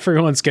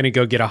 Everyone's going to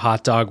go get a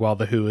hot dog while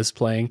The Who is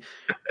playing.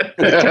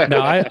 No,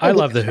 I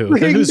love The Who.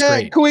 The Who's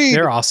great. Queen.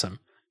 They're awesome.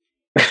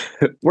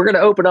 We're going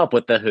to open up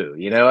with The Who.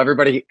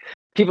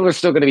 People are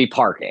still going to be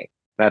parking,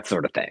 that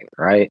sort of thing,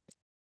 right?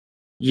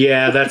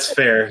 Yeah, that's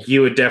fair.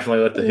 You would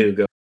definitely let The Who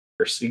go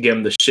first. You give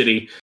them the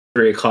shitty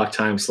 3:00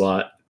 time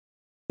slot.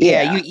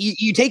 Yeah,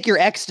 you take your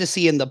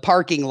ecstasy in the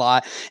parking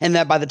lot, and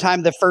that by the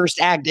time the first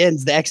act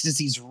ends, the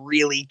ecstasy's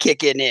really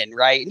kicking in,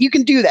 right? And you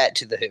can do that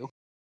to The Who.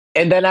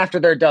 And then after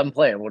they're done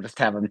playing, we'll just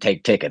have them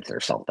take tickets or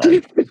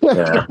something.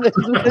 Yeah.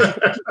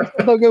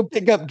 They'll go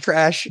pick up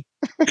trash.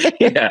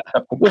 Yeah.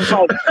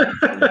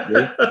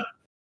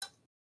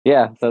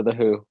 Yeah, so The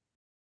Who.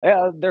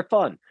 Yeah, they're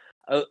fun.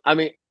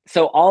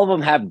 So all of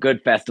them have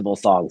good festival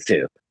songs,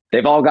 too.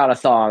 They've all got a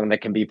song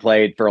that can be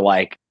played for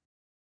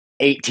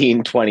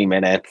 18, 20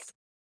 minutes.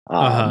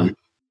 They've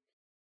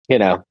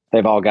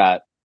all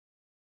got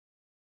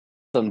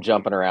some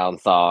jumping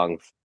around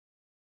songs.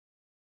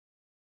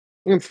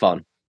 It's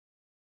fun.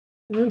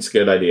 That's a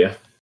good idea.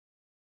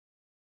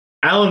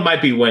 Alan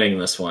might be winning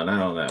this one. I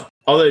don't know.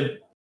 Although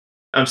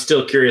I'm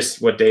still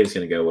curious what Dave's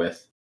going to go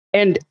with.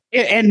 And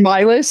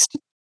my list.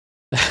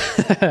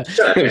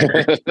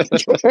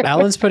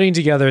 Alan's putting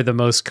together the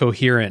most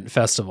coherent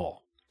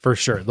festival for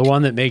sure. The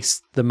one that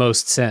makes the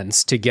most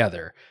sense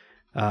together.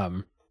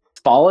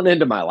 Falling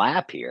into my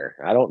lap here.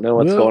 I don't know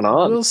what's going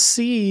on. We'll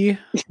see.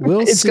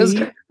 It's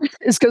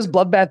because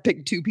Bloodbath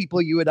picked two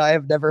people you and I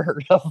have never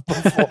heard of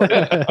before.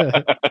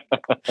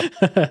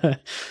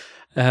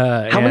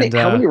 How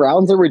many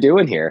rounds are we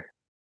doing here?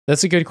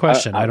 That's a good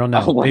question. I don't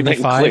know. Maybe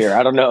 5. Clear.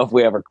 I don't know if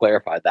we ever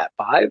clarified that.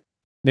 5?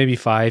 Maybe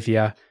 5.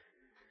 Yeah.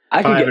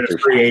 I can 5 get and a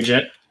free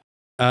agent.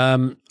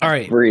 All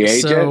right. Free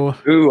agent. So,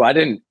 ooh, I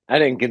didn't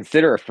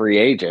consider a free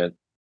agent.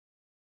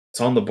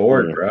 It's on the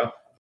board, bro.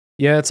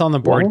 Yeah, it's on the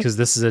board Well- because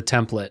this is a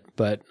template,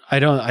 but I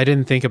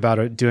didn't think about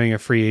it doing a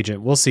free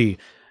agent. We'll see.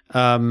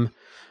 All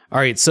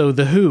right, so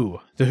The Who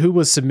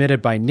was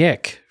submitted by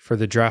Nick for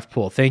the draft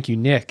pool. Thank you,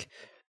 Nick.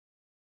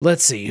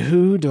 Let's see,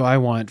 who do I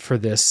want for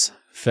this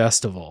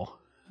festival?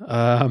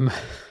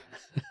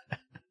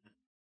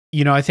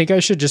 You know, I think I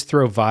should just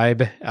throw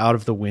Vibe out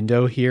of the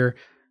window here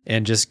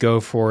and just go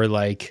for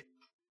like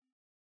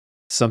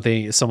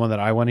someone that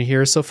I want to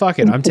hear. So fuck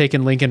it, I'm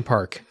taking Linkin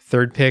Park.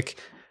 Third pick.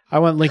 I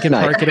want Linkin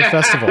Nice. Park at a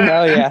festival.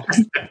 Oh yeah.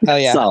 Oh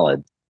yeah.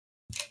 Solid.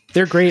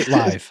 They're great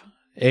live.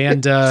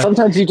 And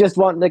Sometimes you just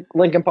want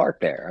Linkin Park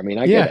there. I mean,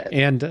 I yeah, get it.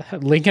 and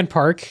Linkin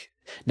Park.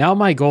 Now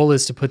my goal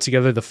is to put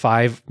together the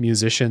 5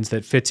 musicians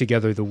that fit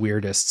together the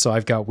weirdest. So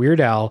I've got Weird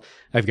Al,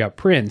 I've got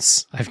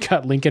Prince, I've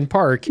got Linkin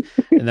Park,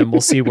 and then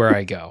we'll see where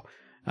I go.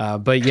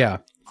 But yeah,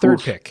 third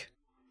pick.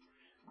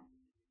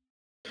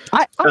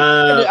 I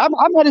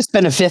might have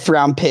spent a 5th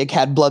round pick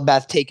had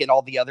Bloodbath taken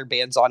all the other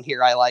bands on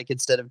here I like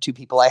instead of 2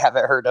 people I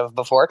haven't heard of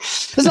before.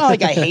 It's not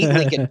like I hate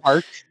Linkin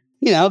Park.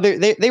 You know,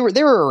 they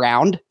were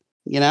around.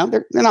 You know,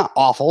 they're not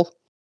awful,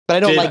 but I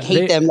don't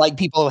hate them like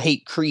people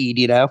hate Creed.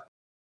 You know.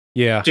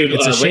 Yeah, Dude,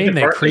 it's a shame Linkin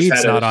that Park just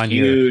Creed's had not a on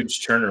here.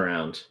 huge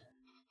turnaround.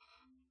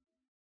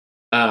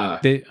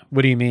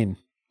 What do you mean?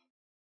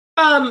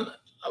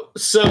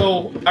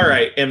 So all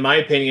right, in my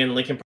opinion,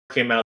 Linkin Park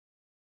came out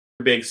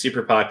big,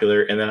 super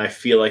popular, and then I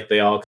feel like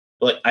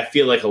I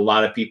feel like a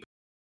lot of people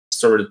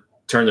sort of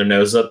turned their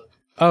nose up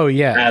Oh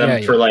yeah, at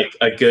them for like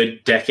a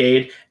good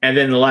decade, and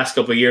then the last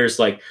couple of years,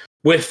 like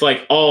with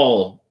like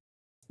all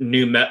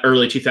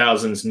early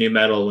 2000s new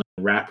metal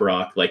and rap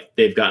rock, like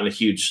they've gotten a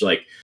huge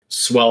like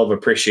swell of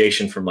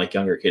appreciation from like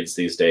younger kids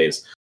these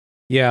days.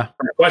 Yeah.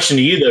 Question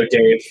to you though,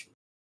 Dave.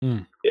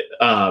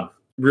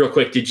 Real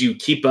quick, did you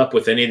keep up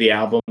with any of the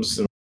albums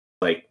in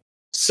like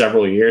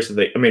several years?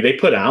 They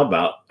put an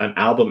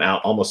album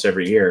out almost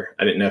every year.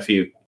 I didn't know if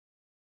you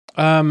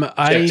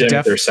checked in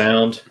with their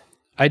sound.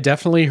 I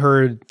definitely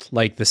heard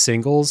like the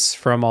singles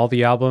from all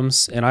the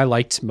albums, and I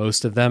liked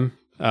most of them.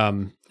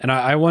 And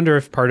I wonder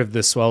if part of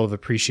the swell of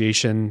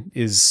appreciation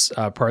is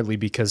partly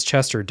because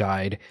Chester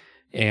died,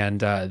 and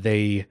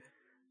they,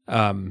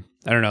 I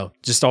don't know,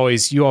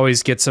 you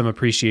always get some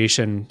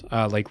appreciation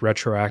like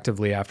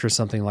retroactively after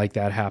something like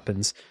that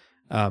happens.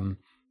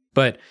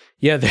 But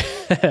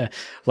yeah,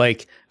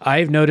 like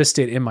I've noticed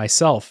it in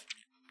myself,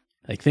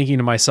 like thinking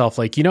to myself,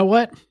 like, you know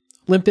what,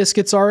 Limp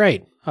Bizkit's all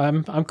right.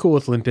 I'm cool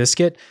with Limp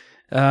Bizkit.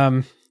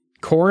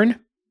 Korn,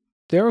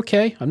 they're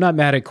okay. I'm not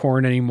mad at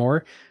Korn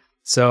anymore.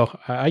 So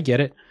I get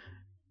it.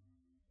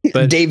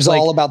 But Dave's like,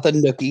 all about the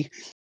nookie.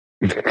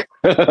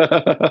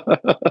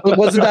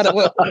 wasn't that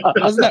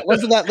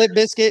Limp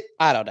Bizkit?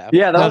 I don't know.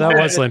 Yeah, that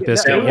was Limp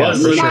Bizkit. It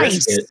was for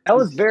Nice.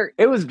 sure.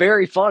 It was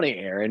very funny,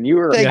 Aaron. You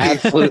were Thank you.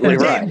 absolutely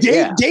right.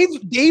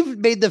 Dave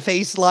made the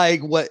face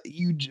like what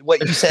you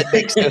said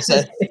makes no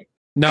sense.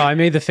 No, I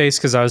made the face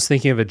because I was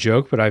thinking of a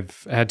joke, but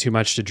I've had too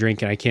much to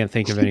drink and I can't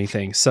think of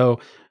anything. So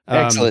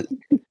Excellent.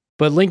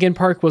 But Linkin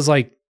Park was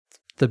like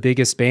the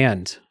biggest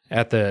band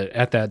at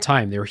that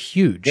time. They were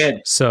huge. Yeah.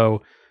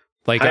 So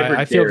like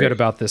I feel good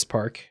about this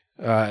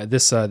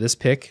this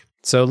pick.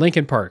 So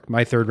Linkin Park,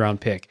 my 3rd round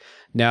pick.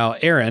 Now,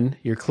 Aaron,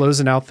 you're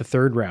closing out the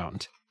 3rd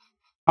round.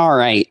 All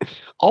right.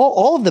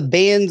 All of the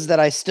bands that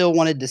I still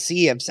wanted to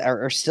see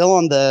are still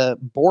on the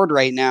board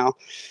right now.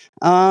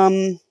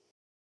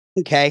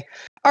 Okay.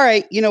 All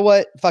right. You know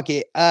what? Fuck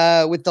it.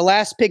 With the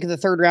last pick of the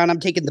 3rd round, I'm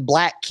taking the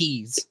Black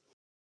Keys.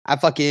 I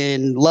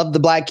fucking love the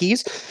Black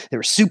Keys. They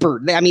were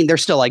they're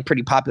still like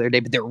pretty popular today,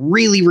 but they're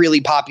really,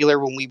 really popular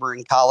when we were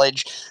in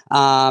college.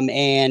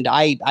 And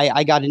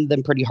I got into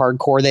them pretty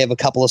hardcore. They have a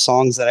couple of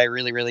songs that I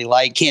really, really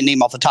like. Can't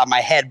name off the top of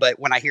my head, but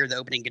when I hear the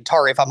opening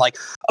guitar riff, I'm like,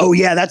 oh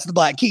yeah, that's the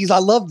Black Keys. I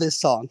love this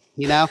song,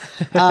 you know?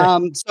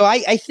 So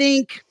I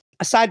think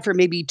aside from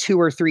maybe 2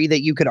 or 3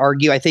 that you could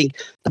argue, I think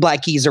the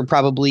Black Keys are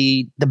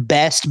probably the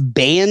best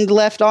band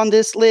left on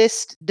this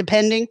list,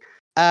 depending.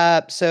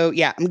 So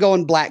yeah, I'm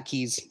going Black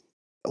Keys.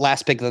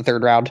 Last pick of the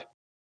 3rd round.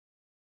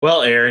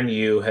 Well, Aaron,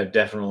 you have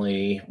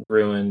definitely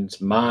ruined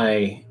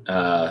my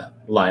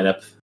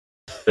lineup.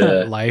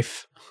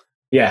 Life.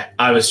 Yeah,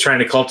 I was trying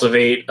to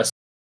cultivate a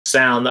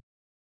sound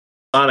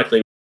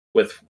sonically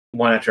with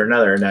one after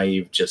another, and now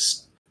you've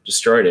just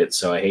destroyed it.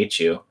 So I hate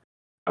you.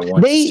 I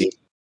want to see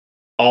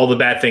all the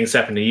bad things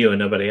happen to you and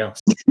nobody else.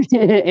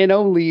 And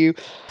only you.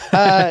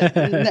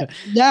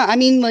 I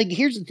mean, like,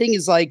 here's the thing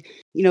is like,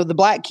 you know, the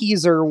Black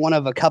Keys are one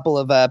of a couple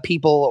of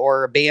people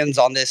or bands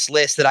on this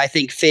list that I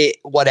think fit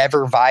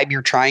whatever vibe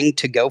you're trying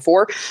to go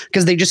for,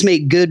 because they just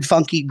make good,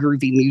 funky,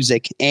 groovy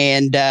music.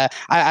 And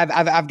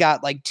I've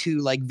got like 2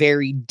 like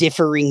very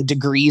differing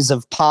degrees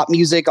of pop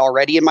music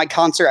already in my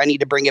concert. I need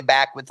to bring it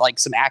back with like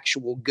some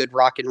actual good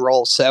rock and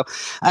roll. So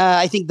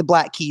I think the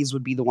Black Keys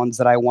would be the ones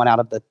that I want out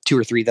of the 2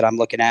 or 3 that I'm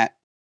looking at.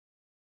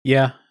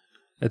 Yeah,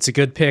 that's a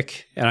good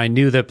pick. And I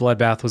knew that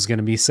Bloodbath was going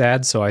to be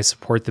sad, so I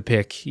support the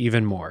pick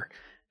even more.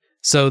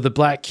 So the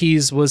Black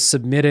Keys was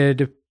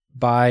submitted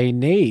by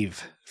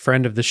Nave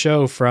friend of the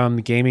show from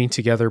Gaming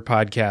Together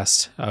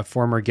podcast, a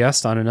former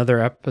guest on another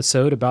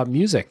episode about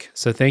music.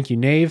 So thank you,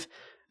 Nave.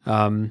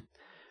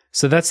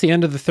 So that's the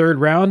end of the third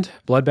round.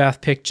 Bloodbath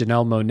picked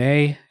Janelle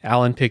Monáe.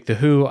 Alan picked The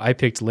Who. I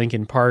picked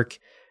Linkin Park.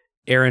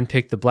 Aaron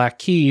picked the Black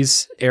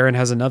Keys. Aaron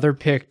has another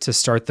pick to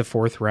start the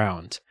fourth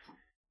round.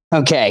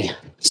 Okay,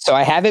 so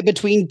I have it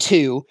between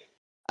two,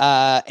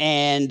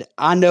 and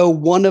I know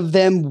one of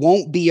them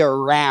won't be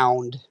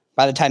around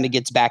by the time it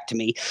gets back to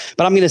me,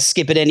 but I'm going to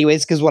skip it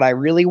anyways, because what I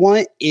really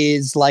want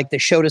is like the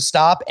show to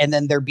stop and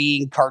then there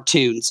being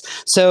cartoons.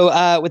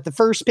 So with the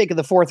first pick of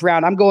the fourth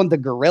round, I'm going the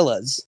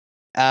Gorillaz.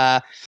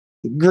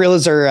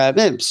 Gorillaz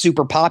are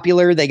super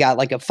popular. They got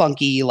like a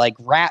funky like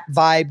rap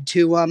vibe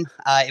to them.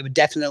 It would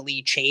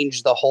definitely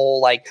change the whole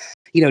like,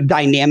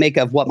 dynamic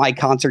of what my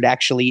concert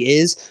actually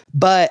is.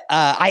 But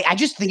I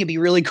just think it'd be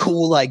really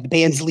cool. Like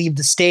bands leave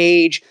the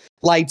stage,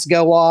 lights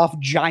go off,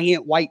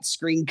 giant white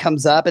screen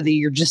comes up, and then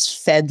you're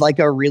just fed like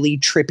a really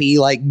trippy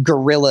like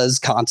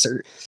Gorillaz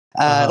concert.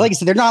 Like I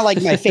said, they're not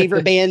like my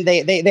favorite band.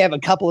 They have a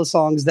couple of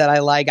songs that I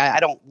like.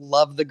 I don't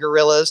love the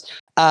Gorillaz.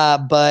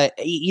 But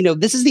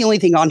this is the only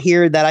thing on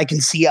here that I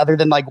can see other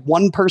than like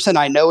one person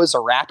I know is a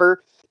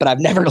rapper, but I've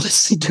never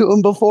listened to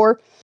him before.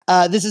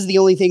 This is the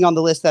only thing on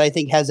the list that I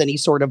think has any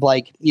sort of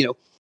like,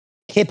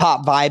 hip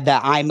hop vibe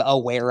that I'm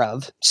aware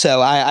of.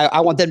 So I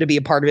want them to be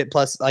a part of it.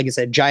 Plus, like I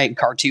said, giant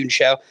cartoon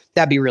show.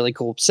 That'd be really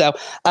cool. So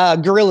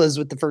Gorillaz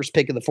with the first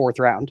pick of the fourth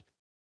round.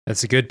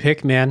 That's a good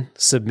pick, man.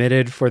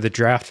 Submitted for the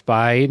draft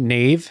by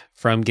Nave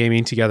from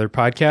Gaming Together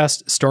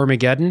podcast,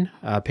 Stormageddon,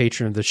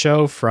 patron of the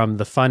show from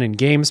the Fun and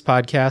Games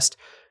podcast,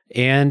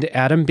 and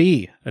Adam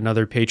B.,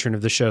 another patron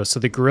of the show. So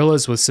the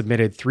Gorillaz was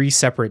submitted 3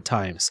 separate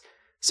times.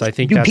 So I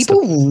think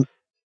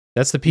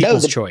that's the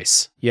people's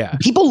choice. Yeah.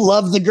 People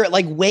love the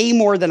like way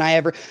more than I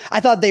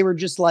thought they were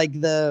just like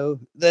the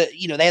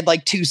they had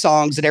like 2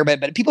 songs and everybody,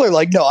 but people are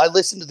like, no, I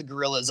listen to the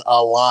Gorillaz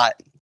a lot.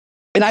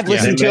 And I've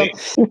listened to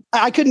them.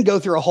 I couldn't go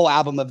through a whole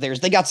album of theirs.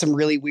 They got some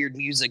really weird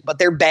music, but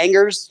their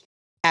bangers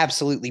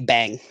absolutely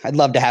bang. I'd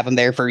love to have them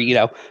there for,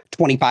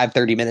 25,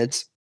 30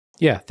 minutes.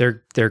 Yeah.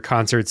 Their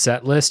concert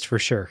set list for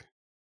sure.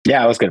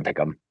 Yeah, I was going to pick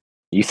them.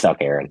 You suck,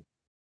 Aaron.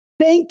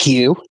 Thank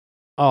you.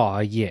 Oh,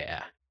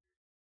 yeah.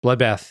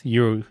 Bloodbath,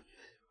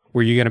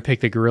 were you going to pick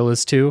the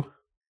Gorillaz too?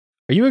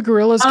 Are you a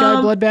Gorillaz guy,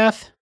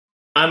 Bloodbath?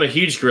 I'm a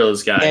huge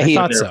Gorillaz guy.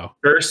 Yeah, I thought so.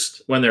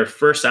 When their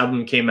first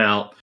album came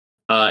out,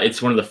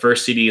 it's one of the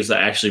first CDs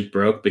that actually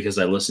broke because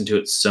I listened to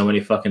it so many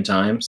fucking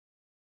times.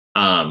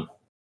 I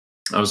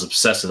was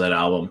obsessed with that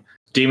album.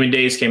 Demon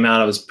Days came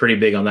out. I was pretty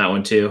big on that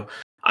one too.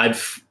 I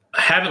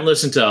haven't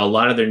listened to a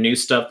lot of their new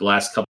stuff the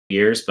last couple of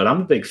years, but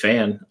I'm a big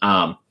fan.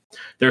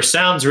 Their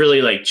sounds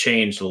really like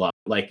changed a lot.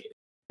 Like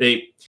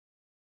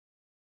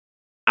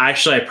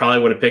I probably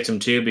would have picked them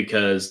too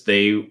because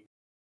they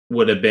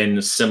would have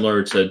been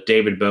similar to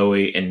David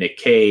Bowie and Nick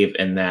Cave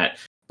in that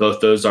both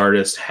those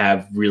artists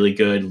have really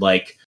good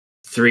like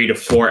 3 to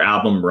 4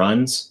 album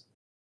runs,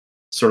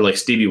 sort of like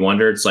Stevie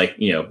Wonder. It's like,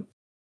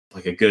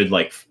 like a good,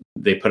 like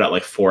they put out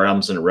like 4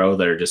 albums in a row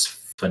that are just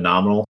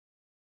phenomenal.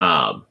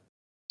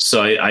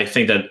 So I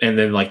think that, and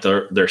then like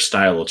their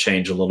style will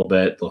change a little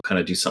bit. They'll kind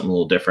of do something a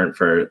little different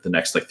for the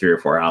next like 3 or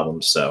 4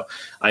 albums. So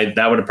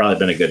that would have probably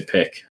been a good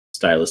pick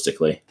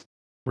stylistically.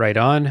 Right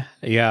on.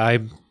 Yeah.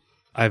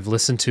 I've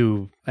listened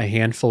to a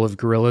handful of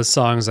Gorillaz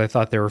songs. I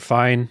thought they were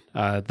fine.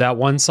 That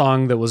one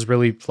song that was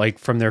really like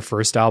from their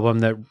first album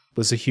that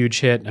was a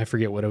huge hit. I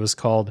forget what it was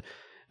called.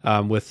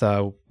 With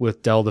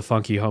Del the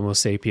Funky Homo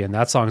Sapien.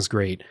 That song's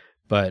great,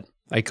 but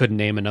I couldn't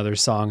name another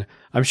song.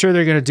 I'm sure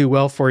they're going to do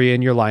well for you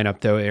in your lineup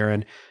though,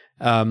 Aaron.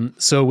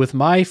 So with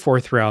my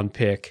fourth round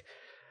pick,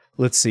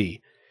 let's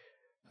see.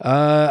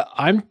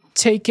 I'm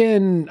going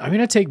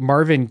to take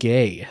Marvin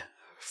Gaye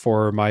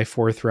for my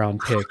fourth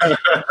round pick.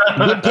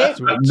 Good pick.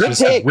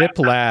 Just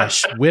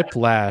Whiplash.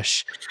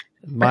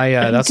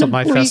 That's what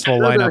my festival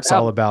lineup's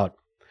all about.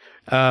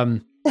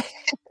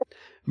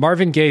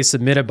 Marvin Gaye,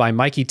 submitted by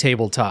Mikey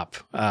Tabletop,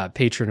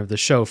 patron of the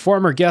show,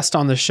 former guest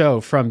on the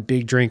show from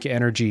Big Drink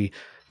Energy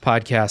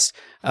podcast.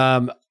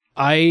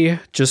 I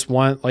just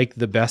want like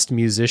the best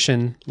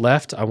musician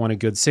left. I want a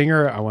good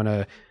singer. I want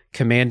a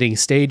commanding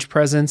stage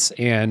presence,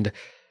 and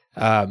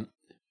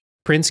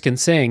Prince can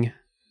sing,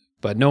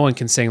 but no one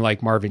can sing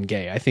like Marvin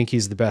Gaye. I think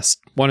he's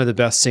one of the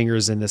best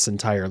singers in this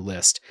entire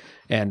list,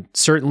 and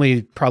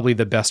certainly probably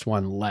the best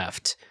one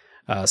left.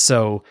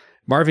 So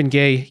Marvin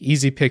Gaye,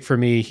 easy pick for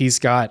me. He's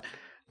got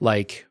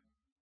like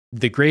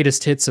the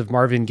greatest hits of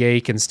Marvin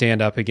Gaye can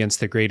stand up against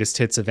the greatest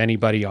hits of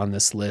anybody on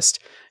this list.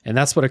 And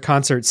that's what a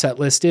concert set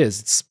list is.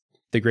 It's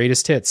the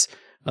greatest hits,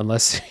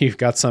 unless you've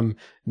got some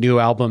new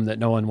album that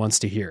no one wants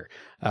to hear.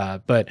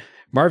 But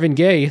Marvin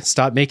Gaye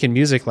stopped making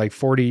music like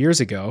 40 years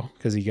ago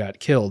because he got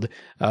killed.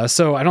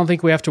 So I don't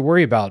think we have to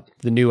worry about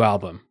the new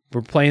album.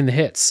 We're playing the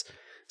hits.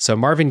 So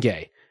Marvin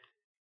Gaye.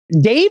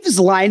 Dave's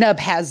lineup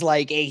has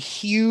like a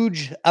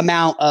huge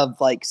amount of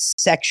like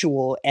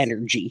sexual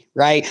energy,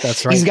 right?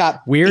 That's right. He's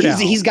got Weird Al.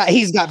 He's got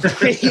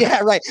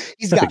yeah, right.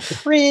 He's got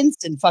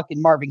Prince and fucking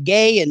Marvin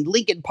Gaye and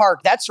Linkin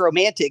Park. That's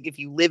romantic if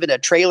you live in a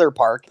trailer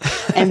park.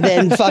 And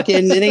then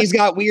and he's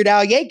got Weird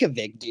Al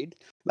Yankovic, dude.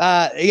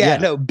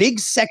 No, big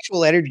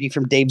sexual energy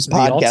from Dave's The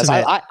podcast.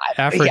 ultimate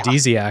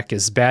aphrodisiac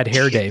is Bad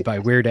Hair Day by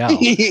Weird Al.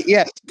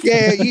 yeah.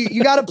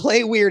 You got to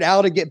play Weird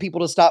Al to get people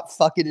to stop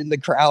fucking in the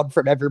crowd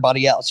from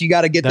everybody else. You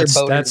got to get their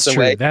boners That's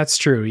away. true. That's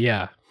true.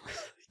 Yeah.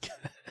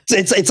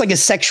 It's like a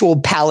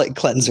sexual palate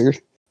cleanser,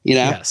 you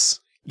know?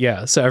 Yes.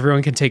 Yeah. So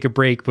everyone can take a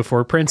break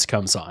before Prince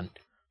comes on.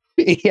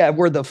 Yeah,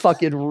 where the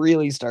fucking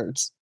really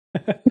starts.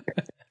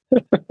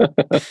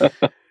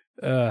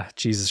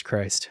 Jesus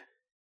Christ.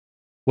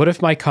 What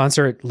if my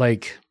concert,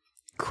 like,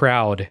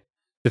 crowd,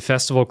 the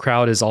festival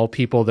crowd is all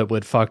people that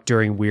would fuck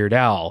during Weird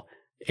Al,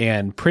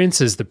 and Prince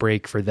is the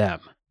break for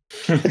them?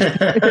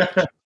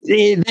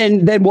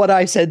 Then what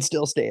I said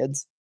still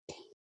stands.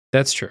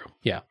 That's true.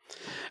 Yeah.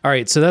 All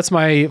right. So that's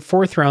my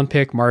 4th round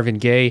pick, Marvin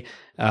Gaye.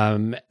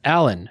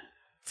 Alan,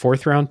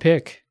 4th round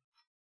pick.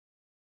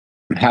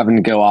 I'm having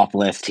to go off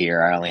list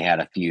here. I only had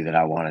a few that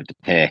I wanted to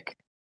pick.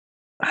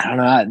 I don't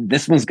know.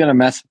 This one's going to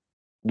mess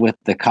with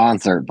the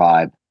concert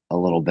vibe a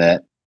little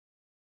bit.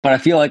 But I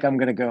feel like I'm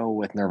going to go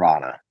with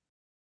Nirvana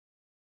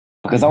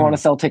because I want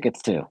to sell tickets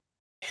too.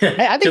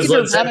 I think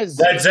Nirvana's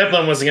Led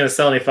Zeppelin wasn't going to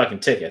sell any fucking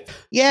tickets.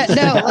 Yeah,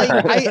 no, like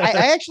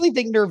I actually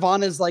think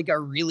Nirvana's like a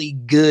really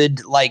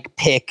good like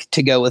pick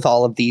to go with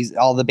all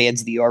the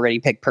bands that you already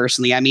picked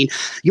personally. I mean,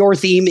 your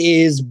theme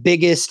is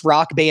biggest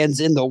rock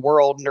bands in the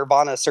world.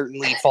 Nirvana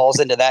certainly falls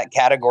into that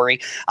category.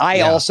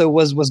 I also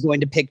was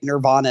going to pick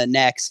Nirvana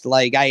next.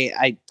 Like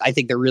I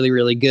think they're really,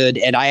 really good.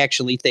 And I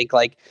actually think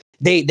like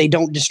they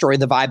don't destroy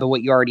the vibe of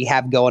what you already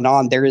have going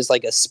on. There is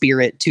like a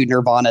spirit to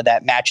Nirvana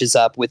that matches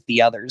up with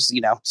the others,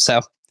 you know? So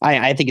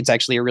I think it's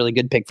actually a really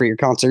good pick for your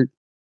concert.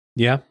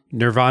 Yeah.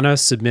 Nirvana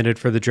submitted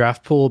for the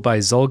draft pool by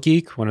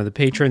Zulgeek, one of the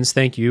patrons.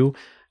 Thank you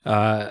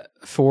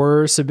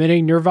for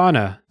submitting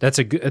Nirvana.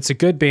 It's a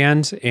good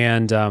band.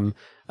 And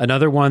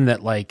another one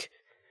that like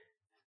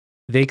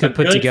they could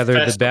put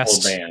together the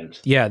best band.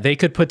 Yeah. They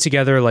could put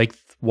together like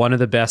one of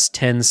the best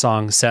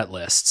 10-song set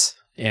lists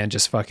and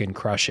just fucking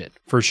crush it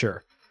for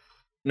sure.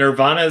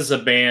 Nirvana is a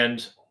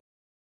band,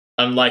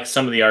 unlike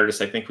some of the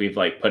artists I think we've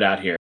like put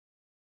out here,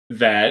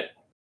 that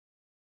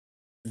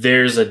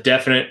there's a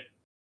definite,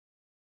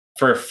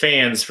 for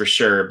fans for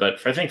sure, but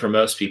I think for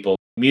most people,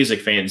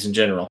 music fans in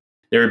general,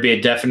 there would be a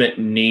definite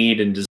need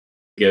and desire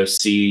to go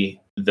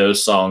see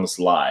those songs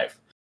live.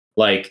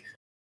 Like,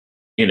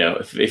 you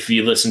know, if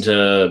you listen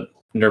to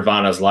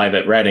Nirvana's Live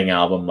at Reading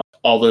album,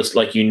 all those,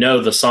 like, you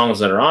know, the songs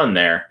that are on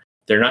there,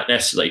 they're not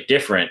necessarily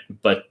different,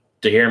 but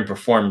to hear them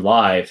perform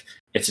live,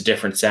 it's a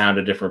different sound,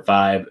 a different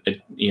vibe.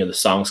 The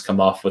songs come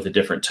off with a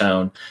different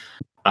tone.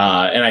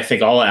 And I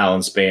think all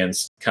Alan's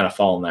bands kind of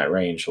fall in that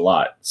range a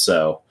lot.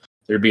 So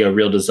there'd be a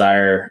real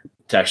desire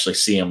to actually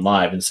see him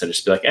live instead of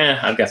just be like,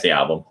 I've got the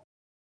album.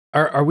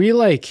 Are we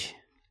like,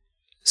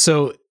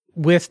 so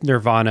with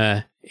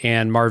Nirvana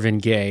and Marvin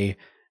Gaye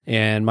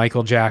and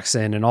Michael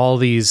Jackson and all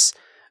these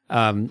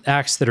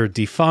acts that are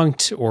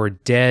defunct or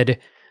dead,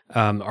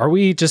 are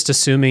we just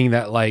assuming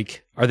that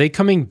like, are they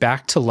coming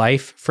back to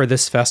life for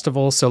this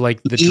festival? So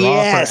like the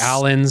draw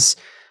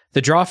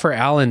for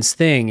Alan's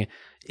thing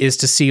is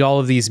to see all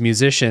of these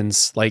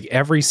musicians, like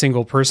every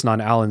single person on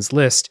Alan's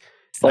list.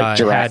 It's like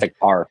Jurassic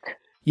Park.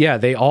 Yeah,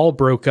 they all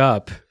broke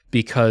up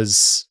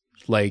because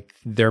like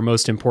their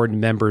most important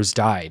members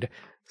died.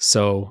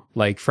 So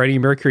like Freddie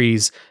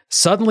Mercury's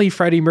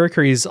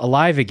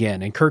alive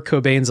again, and Kurt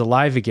Cobain's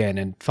alive again,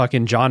 and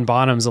fucking John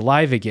Bonham's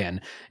alive again.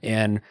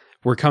 And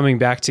we're coming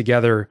back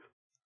together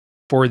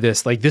for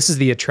this. Like, this is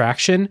the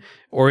attraction,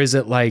 or is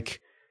it like,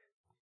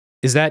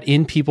 is that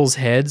in people's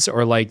heads,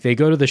 or like they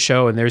go to the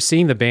show and they're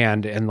seeing the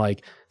band and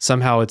like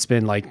somehow it's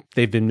been like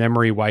they've been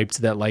memory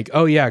wiped that like,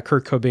 oh yeah,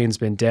 Kurt Cobain's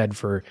been dead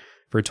for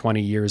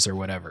 20 years or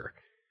whatever.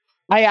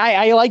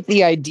 I like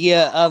the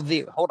idea of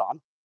the hold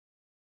on.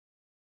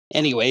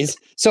 Anyways,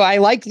 so I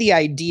like the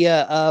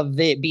idea of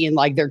it being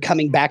like they're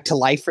coming back to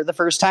life for the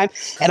first time,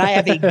 and I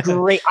have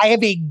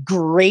a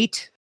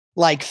great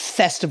like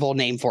festival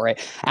name for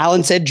it.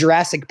 Alan said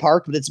Jurassic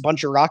Park, but it's a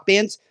bunch of rock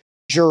bands.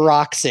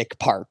 Jurassic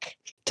Park.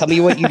 Tell me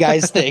what you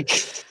guys think.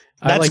 That's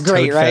I like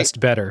great, right?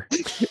 Toadfest better.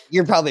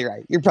 You're probably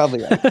right.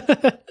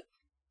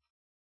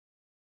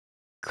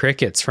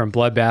 Crickets from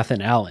Bloodbath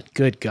and Alan.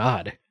 Good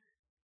God.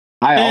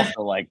 I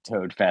also like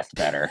Toadfest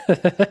better.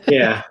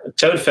 Yeah,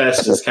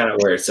 Toadfest is kind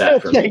of where it's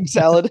at for me. Thanks,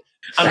 Alan.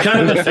 I'm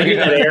kind of offended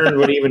that Aaron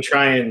would even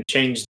try and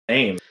change the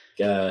name.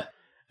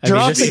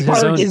 Jurassic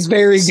Park is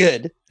very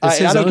good. I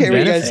don't care what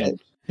you guys say.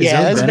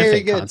 Yeah, that's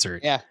very good.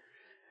 Concert. Yeah.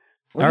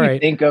 What do you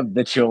think of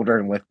the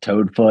children with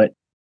Toadfoot,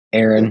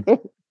 Aaron?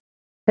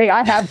 Hey,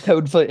 I have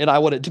Toadfoot, and I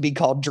want it to be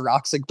called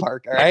Jurassic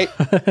Park. All right.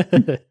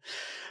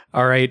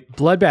 All right,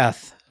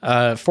 Bloodbath,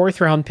 4th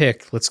round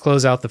pick. Let's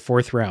close out the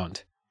 4th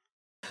round.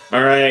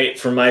 All right,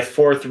 for my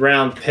 4th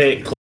round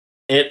pick,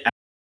 it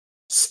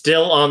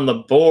still on the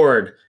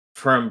board.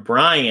 from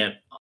Bryant,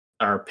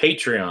 our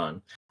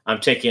Patreon, I'm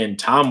taking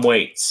Tom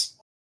Waits.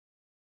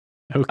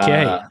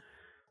 Okay.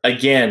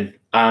 Again,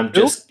 I'm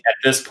just at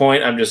this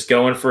point, I'm just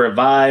going for a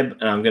vibe,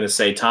 and I'm going to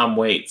say Tom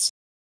Waits.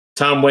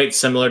 Tom Waits,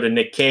 similar to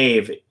Nick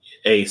Cave,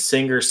 a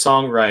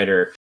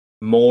singer-songwriter,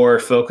 more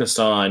focused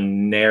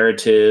on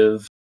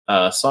narrative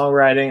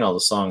songwriting. All the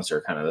songs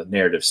are kind of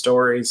narrative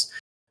stories.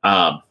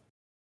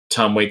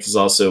 Tom Waits is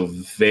also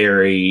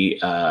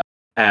very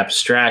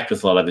abstract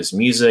with a lot of his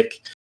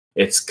music.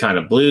 It's kind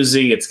of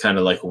bluesy. It's kind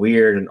of like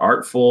weird and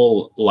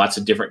artful. Lots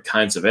of different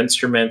kinds of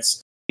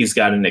instruments. He's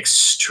got an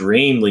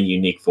extremely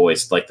unique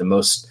voice, like the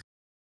most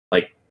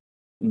like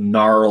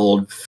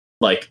gnarled,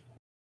 like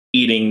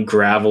eating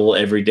gravel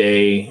every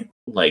day,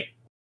 like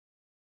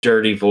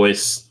dirty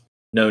voice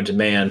known to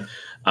man.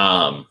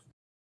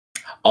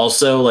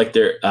 Also, like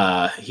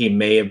he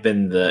may have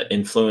been the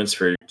influence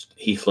for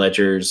Heath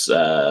Ledger's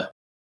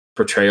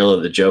portrayal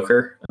of the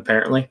Joker,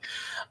 apparently.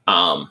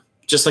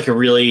 Just like a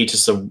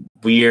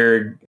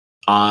weird,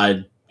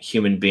 odd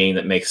human being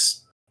that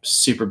makes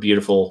super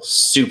beautiful,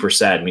 super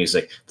sad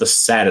music. The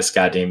saddest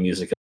goddamn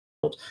music in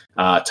the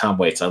world. Tom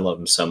Waits, I love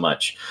him so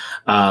much.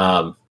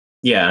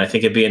 Yeah, and I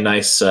think it'd be a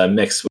nice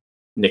mix with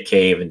Nick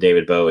Cave and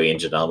David Bowie and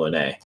Janelle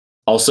Monáe.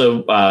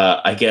 Also,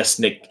 I guess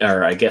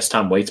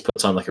Tom Waits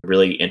puts on like a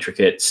really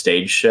intricate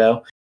stage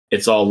show.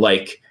 It's all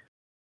like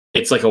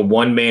it's like a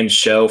one-man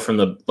show from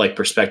the like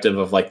perspective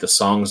of like the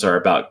songs are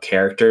about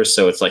characters.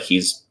 So it's like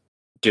he's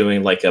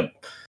doing like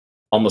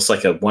almost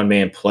like a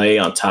one-man play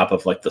on top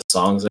of like the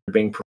songs that are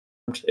being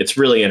performed. It's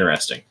really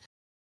interesting.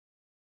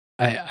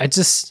 All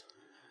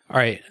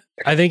right.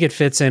 I think it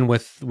fits in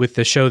with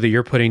the show that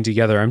you're putting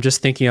together. I'm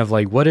just thinking of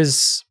like, what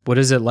is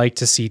it like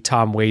to see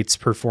Tom Waits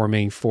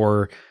performing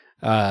for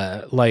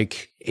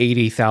like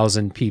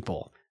 80,000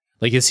 people?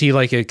 Like, is he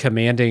like a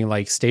commanding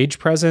like stage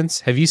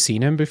presence? Have you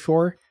seen him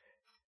before?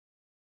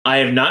 I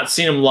have not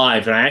seen him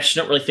live, and I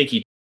actually don't really think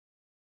he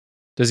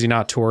does. He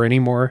not tour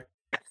anymore?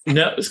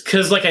 No,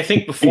 because like I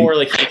think before,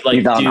 like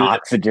he's on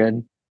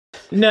oxygen.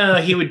 No,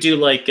 he would do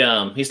like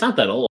he's not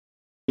that old.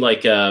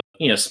 Like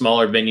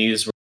smaller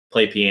venues where he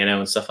play piano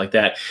and stuff like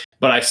that.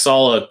 But I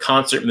saw a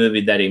concert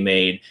movie that he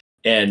made,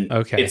 and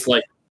it's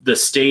like the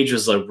stage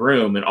was a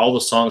room, and all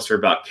the songs are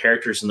about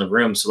characters in the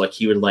room. So like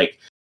he would like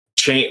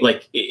change,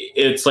 like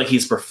it's like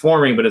he's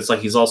performing, but it's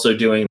like he's also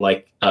doing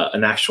like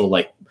an actual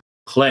like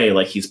play,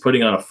 like he's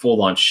putting on a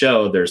full-on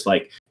show. There's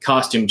like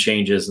costume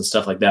changes and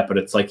stuff like that, but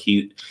it's like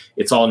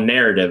it's all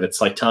narrative.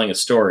 It's like telling a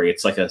story.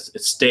 It's like a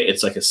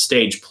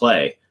stage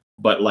play,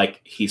 but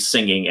like he's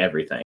singing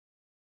everything.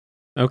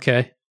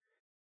 Okay.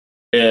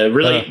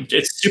 Really,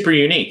 it's super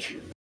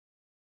unique.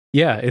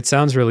 Yeah, it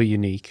sounds really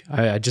unique.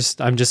 I'm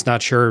just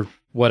not sure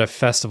what a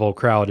festival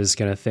crowd is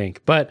going to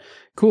think, but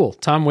cool.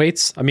 Tom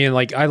Waits. I mean,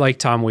 like I like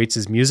Tom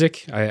Waits'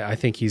 music. I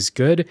think he's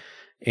good.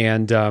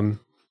 And,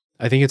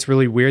 I think it's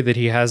really weird that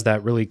he has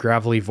that really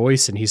gravelly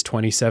voice and he's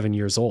 27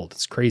 years old.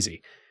 It's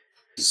crazy.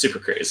 Super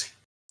crazy.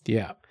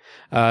 Yeah.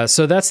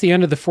 So that's the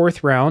end of the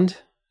fourth round.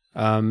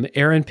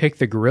 Aaron picked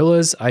the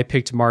Gorillaz. I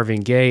picked Marvin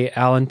Gaye.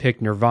 Alan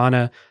picked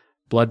Nirvana.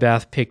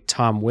 Bloodbath picked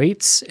Tom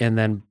Waits. And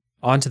then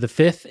on to the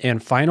fifth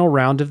and final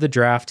round of the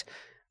draft.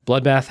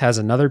 Bloodbath has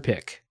another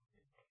pick.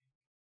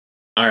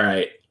 All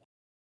right.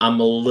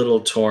 I'm a little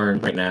torn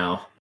right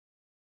now.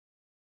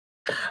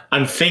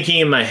 I'm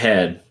thinking in my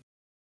head.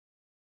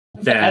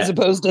 As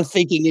opposed to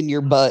thinking in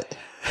your butt.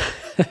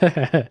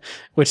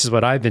 Which is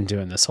what I've been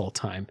doing this whole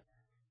time.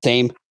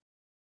 Same.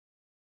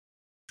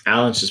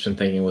 Alan's just been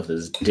thinking with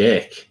his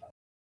dick.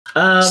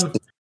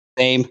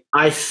 Same.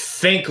 I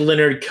think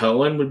Leonard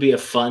Cohen would be a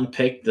fun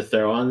pick to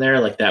throw on there.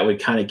 Like that would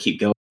kind of keep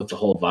going with the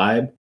whole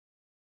vibe.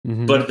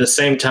 Mm-hmm. But at the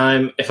same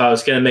time, if I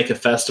was going to make a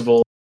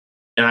festival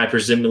and I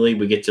presumably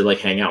would get to like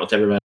hang out with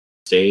everybody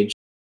on stage,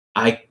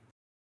 I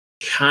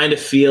kind of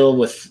feel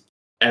with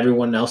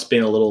everyone else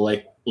being a little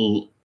like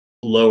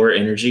lower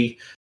energy.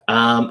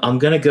 I'm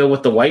going to go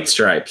with the White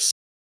Stripes,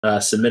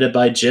 submitted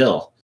by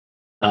Jill.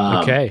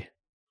 Okay.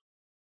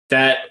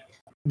 That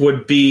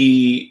would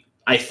be,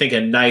 I think,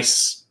 a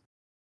nice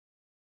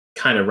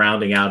kind of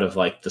rounding out of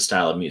like the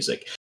style of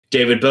music.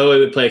 David Bowie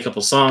would play a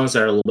couple songs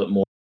that are a little bit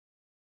more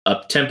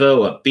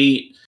up-tempo,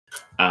 upbeat.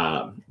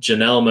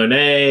 Janelle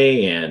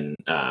Monáe and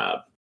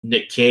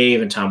Nick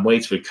Cave and Tom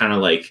Waits would kind of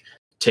like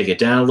take it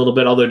down a little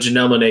bit, although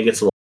Janelle Monáe gets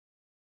a little.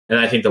 And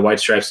I think the White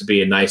Stripes would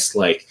be a nice,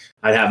 like,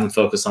 I'd have them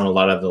focus on a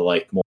lot of the,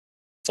 like, more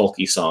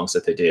folky songs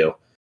that they do,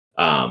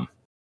 and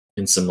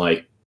some,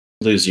 like,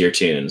 bluesier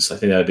tunes. I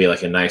think that would be,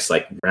 like, a nice,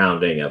 like,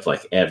 rounding of,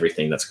 like,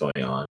 everything that's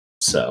going on.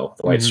 So,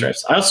 the White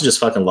Stripes. I also just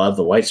fucking love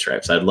the White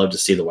Stripes. I'd love to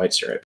see the White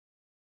Stripes.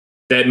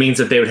 That means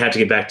that they would have to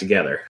get back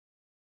together.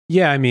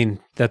 Yeah, I mean,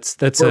 that's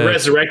We're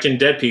resurrecting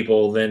dead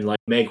people, then, like,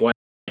 Meg White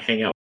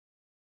hang out.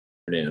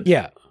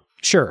 Yeah,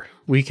 sure.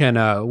 We can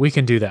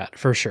do that,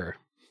 for sure.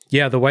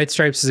 Yeah, the White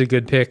Stripes is a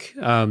good pick.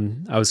 I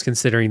was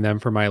considering them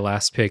for my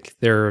last pick.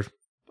 They're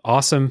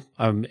awesome.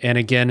 And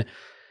again,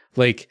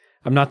 like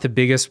I'm not the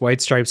biggest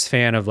White Stripes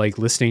fan of like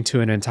listening to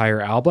an entire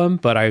album,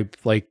 but I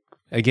like,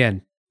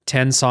 again,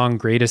 10-song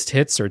greatest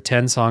hits or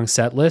 10-song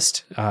set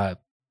list,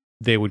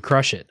 they would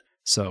crush it.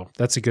 So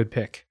that's a good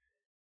pick.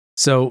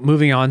 So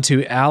moving on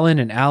to Alan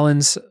and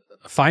Alan's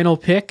final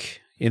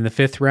pick in the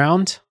 5th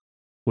round.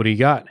 What do you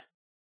got?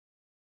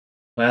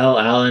 Well,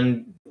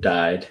 Alan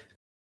died.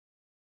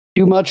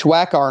 Too much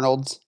Whack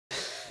Arnold's.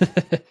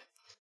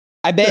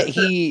 I bet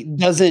he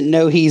doesn't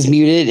know he's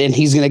muted, and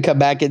he's going to come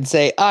back and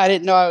say, I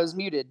didn't know I was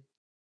muted.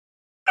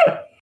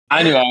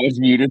 I knew I was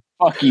muted.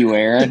 Fuck you,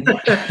 Aaron.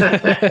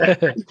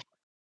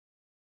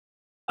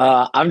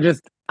 I'm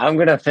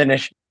going to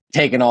finish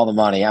taking all the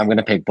money. I'm going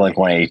to pick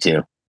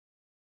Blink-182.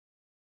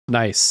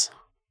 Nice.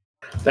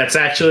 That's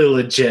actually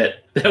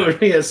legit. That would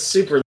be a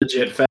super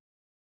legit fact.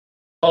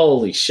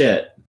 Holy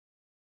shit.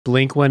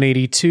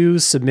 Blink-182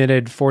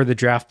 submitted for the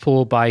draft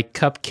pool by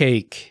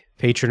Cupcake,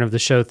 patron of the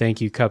show. Thank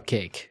you,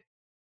 Cupcake.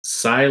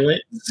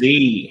 Silent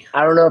Z.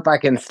 I don't know if I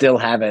can still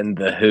have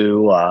the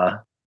Who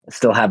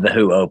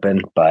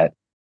open, but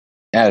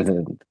that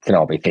can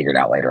all be figured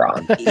out later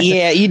on.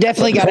 Yeah, you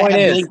definitely got to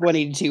have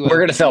Blink-182. We're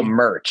going to sell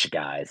merch,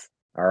 guys.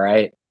 All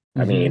right?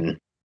 I mean,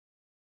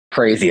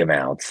 crazy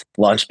amounts.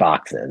 Lunch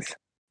boxes.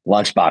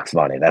 Lunchbox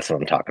money. That's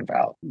what I'm talking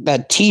about.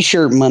 That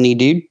t-shirt money,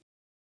 dude.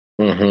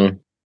 Mm-hmm.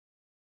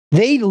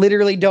 They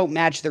literally don't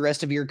match the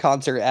rest of your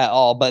concert at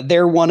all, but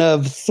they're one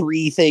of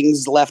 3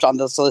 things left on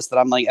this list that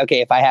I'm like, okay,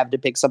 if I have to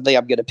pick something,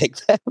 I'm going to pick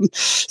them.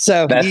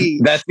 So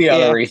that's the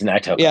other reason I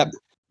took them.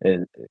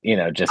 Is,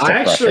 just to I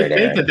actually think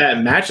Aaron.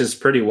 that matches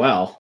pretty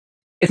well.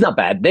 It's not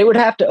bad. They would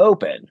have to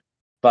open,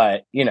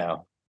 but yeah,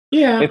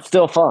 it's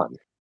still fun.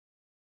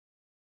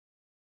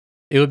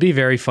 It would be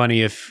very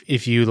funny if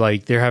you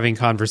they're having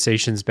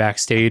conversations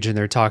backstage and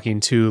they're talking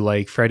to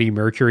like Freddie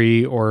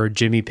Mercury or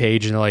Jimmy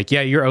Page and they're like,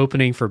 yeah, you're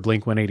opening for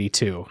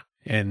Blink-182.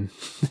 And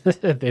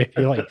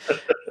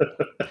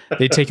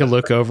they take a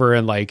look over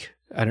and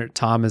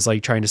Tom is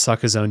trying to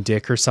suck his own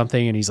dick or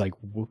something. And he's like,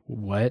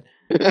 what?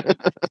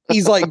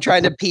 He's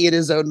trying to pee in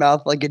his own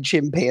mouth like a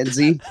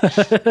chimpanzee.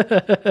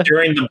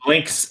 During the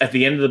Blinks, at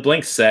the end of the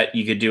Blink set,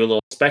 you could do a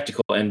little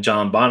spectacle and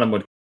John Bonham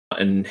would,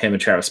 and him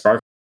and Travis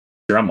Barker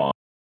drum on.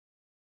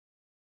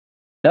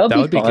 That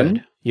would be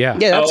good. Yeah.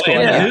 Yeah, that's cool.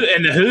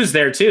 And the Who's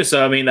there too.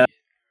 So I mean,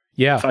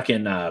 yeah,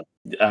 fucking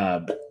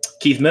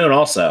Keith Moon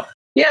also.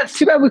 Yeah, it's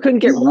too bad we couldn't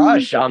get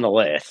Rush on the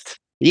list.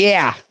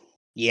 Yeah.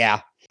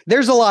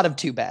 There's a lot of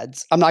too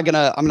bads. I'm not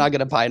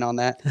gonna pine on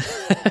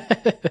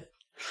that.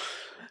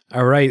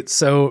 All right.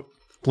 So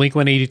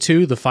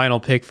Blink-182, the final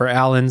pick for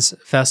Alan's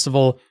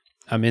festival.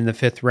 I'm in the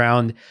 5th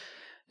round.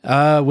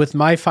 With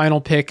my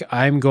final pick,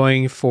 I'm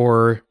going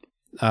for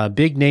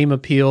big name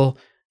appeal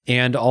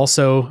and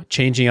also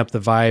changing up the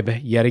vibe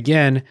yet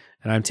again.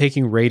 And I'm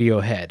taking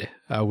Radiohead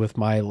with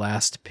my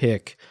last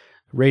pick.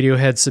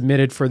 Radiohead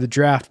submitted for the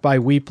draft by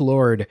Weep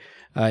Lord,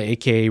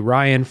 aka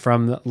Ryan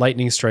from the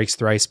Lightning Strikes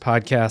Thrice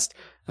podcast.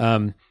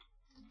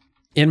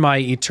 In my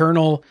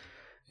eternal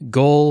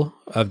goal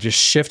of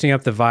just shifting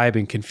up the vibe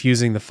and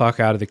confusing the fuck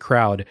out of the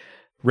crowd,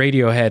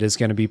 Radiohead is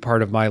going to be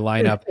part of my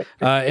lineup.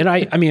 And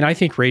I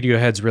think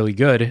Radiohead's really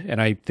good,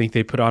 and I think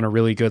they put on a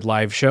really good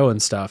live show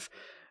and stuff.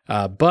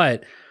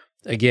 But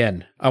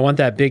again, I want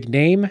that big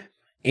name,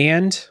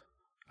 and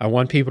I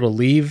want people to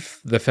leave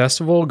the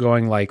festival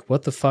going like,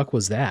 what the fuck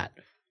was that?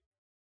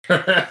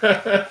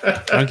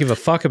 I don't give a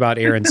fuck about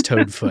Aaron's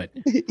toad foot.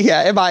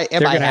 Yeah, they're going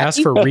to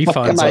ask for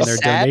refunds on their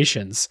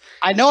donations.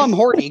 I know I'm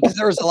horny because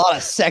there was a lot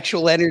of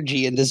sexual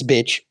energy in this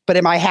bitch, but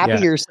am I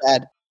happy or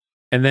sad?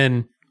 And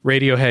then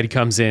Radiohead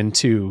comes in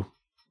to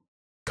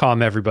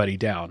calm everybody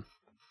down.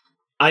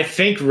 I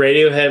think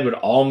Radiohead would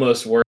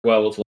almost work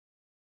well with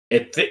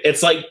it.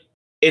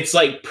 It's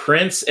like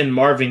Prince and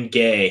Marvin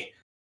Gaye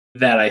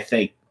that I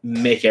think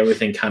make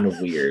everything kind of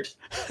weird.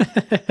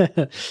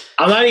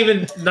 I'm not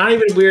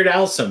even Weird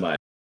Al so much.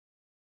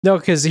 No,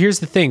 because here's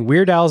the thing: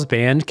 Weird Al's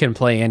band can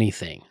play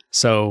anything.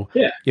 So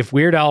if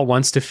Weird Al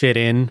wants to fit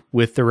in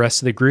with the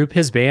rest of the group,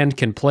 his band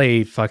can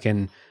play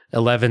fucking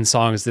 11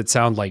 songs that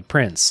sound like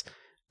Prince.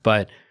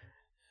 But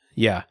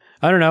yeah,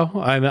 I don't know.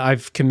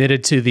 I've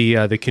committed to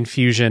the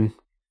confusion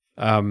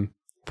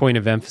point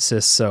of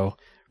emphasis. So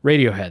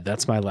Radiohead,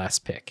 that's my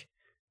last pick.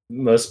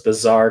 Most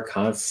bizarre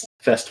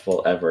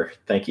festival ever.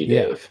 Thank you,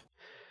 Dave.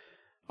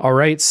 All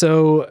right,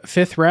 so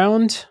 5th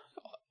round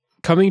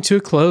coming to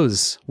a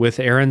close with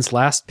Aaron's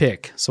last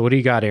pick. So what do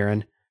you got,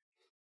 Aaron?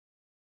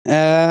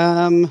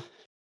 Well,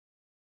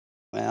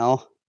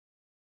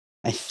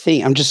 I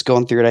think I'm just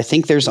going through it. I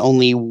think there's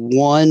only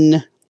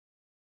one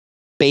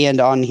band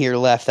on here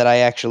left that I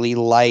actually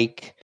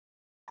like.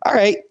 All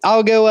right,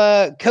 I'll go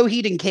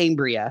Coheed and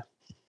Cambria.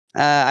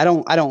 I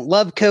don't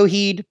love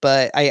Coheed,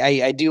 but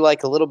I do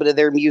like a little bit of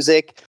their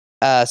music.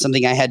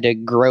 Something I had to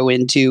grow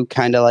into,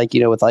 kind of like,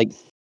 with like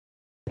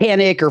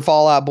Panic or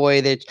Fall Out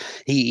Boy, that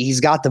he's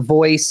got the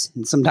voice,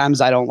 and sometimes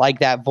I don't like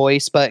that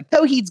voice, but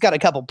Coheed's got a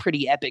couple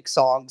pretty epic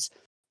songs.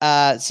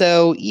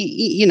 So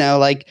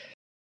like,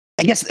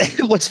 I guess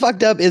what's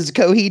fucked up is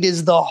Coheed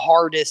is the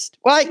hardest.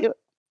 No,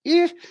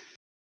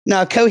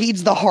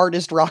 Coheed's the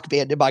hardest rock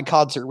band in my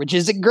concert, which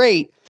isn't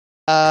great.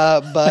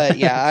 But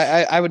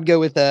yeah, I would go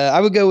with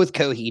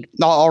Coheed.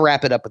 I'll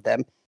wrap it up with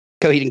them.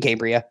 Coheed and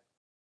Cambria.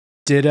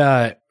 Did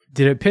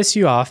it piss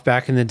you off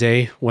back in the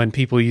day when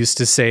people used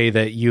to say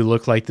that you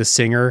look like the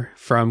singer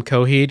from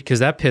Coheed? Because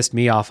that pissed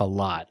me off a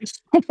lot.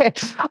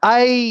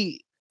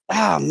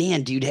 Oh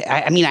man, dude.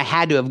 I mean, I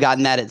had to have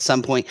gotten that at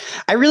some point.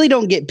 I really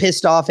don't get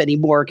pissed off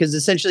anymore because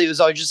essentially it was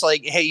always just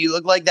like, hey, you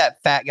look like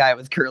that fat guy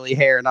with curly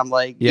hair. And I'm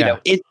like,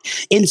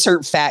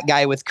 insert fat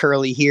guy with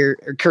curly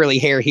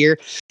hair here.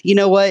 You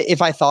know what?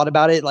 If I thought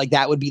about it, like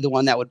that would be the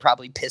one that would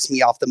probably piss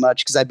me off the most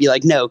because I'd be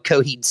like, no,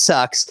 Coheed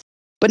sucks.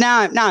 But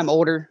now I'm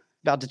older,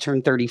 about to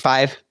turn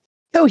 35.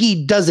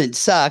 Coheed doesn't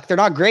suck. They're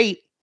not great.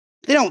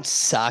 They don't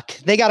suck.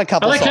 They got a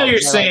couple. I like how you're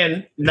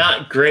saying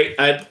not great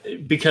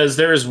because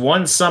there was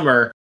one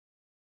summer,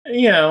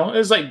 it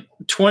was like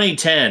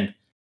 2010.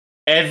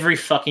 Every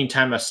fucking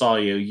time I saw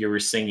you, you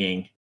were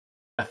singing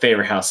A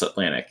Favorite House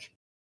Atlantic.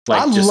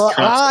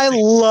 I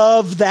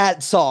love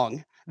that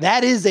song.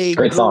 That is a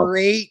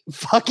great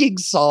fucking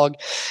song.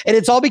 And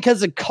it's all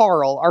because of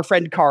Carl, our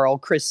friend Carl,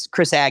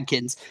 Chris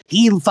Adkins.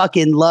 He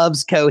fucking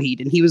loves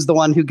Coheed, and he was the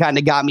one who kind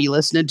of got me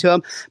listening to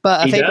him.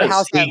 But A Favorite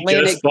House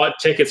Atlantic. Just bought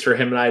tickets for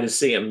him and I to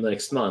see him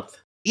next month.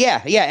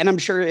 Yeah, and I'm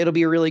sure it'll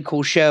be a really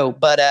cool show.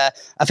 But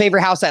A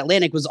Favorite House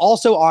Atlantic was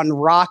also on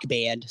Rock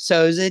Band,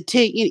 so it was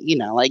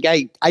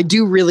I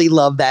do really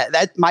love that.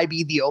 That might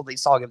be the only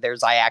song of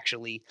theirs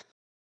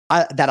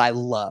that I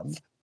love.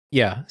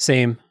 Yeah,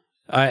 same.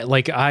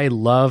 I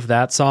love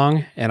that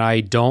song, and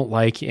I don't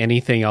like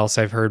anything else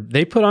I've heard.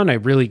 They put on a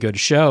really good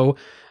show,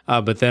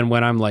 but then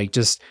when I'm like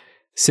just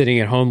sitting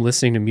at home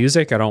listening to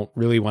music, I don't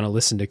really want to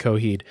listen to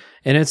Coheed.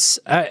 And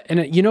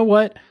you know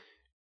what?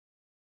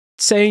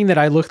 Saying that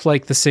I looked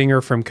like the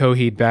singer from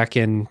Coheed back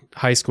in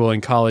high school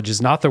and college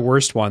is not the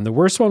worst one. The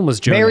worst one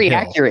was Jonah Hill. Very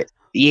accurate.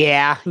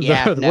 Yeah.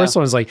 The worst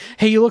one was like,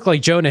 hey, you look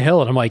like Jonah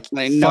Hill. And I'm like,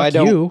 no, I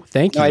don't. You.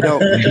 Thank you. No, I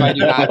don't. No, I do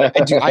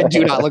not. I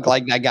do not look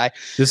like that guy.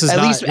 This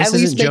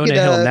isn't Jonah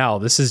Hill now.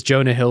 This is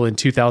Jonah Hill in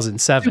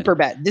 2007. Super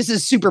bad. This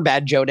is super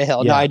bad Jonah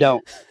Hill. Yeah. No, I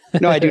don't.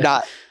 No, I do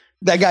not.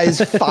 That guy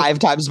is 5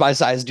 times my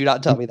size. Do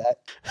not tell me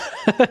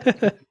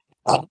that.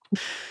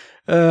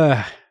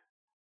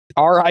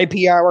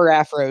 R.I.P. our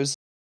afros.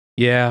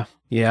 Yeah.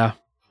 God,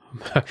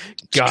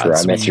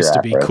 we used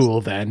to be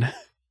cool then.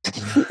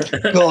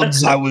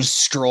 Gods, I was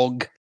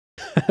strong.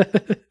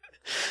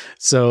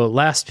 So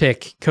last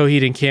pick,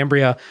 Coheed and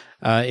Cambria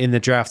in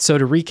the draft. So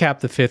to recap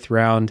the 5th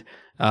round,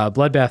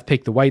 Bloodbath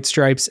picked the White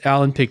Stripes,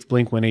 Alan picked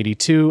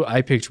Blink-182,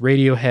 I picked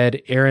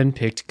Radiohead, Aaron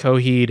picked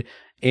Coheed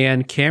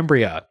and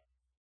Cambria.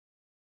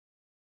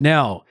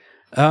 Now,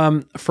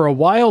 for a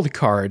wild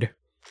card,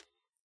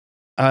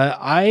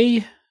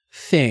 I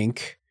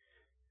think...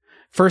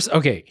 First,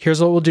 okay, here's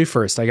what we'll do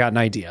first. I got an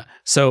idea.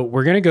 So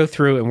we're going to go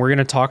through and we're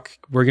going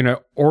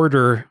to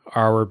order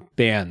our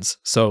bands.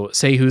 So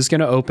say who's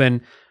going to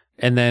open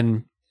and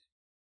then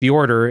the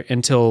order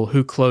until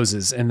who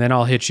closes. And then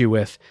I'll hit you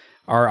with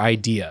our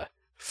idea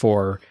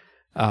for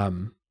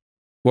what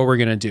we're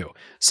going to do.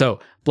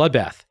 So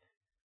Bloodbath,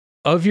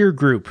 of your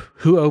group,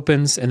 who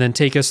opens and then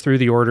take us through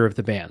the order of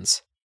the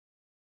bands.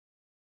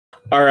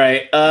 All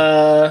right.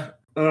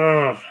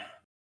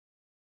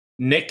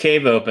 Nick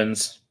Cave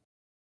opens.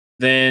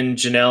 Then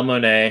Janelle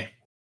Monáe,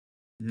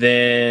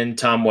 then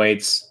Tom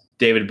Waits,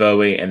 David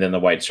Bowie, and then the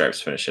White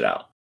Stripes finish it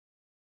out.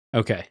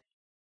 Okay.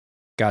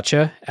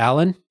 Gotcha.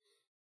 Alan?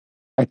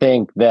 I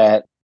think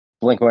that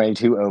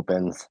Blink-182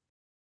 opens,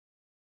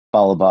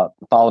 followed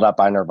up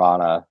by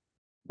Nirvana,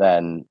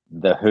 then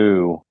The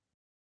Who,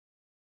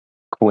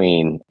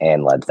 Queen,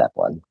 and Led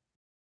Zeppelin.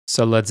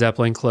 So Led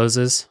Zeppelin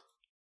closes?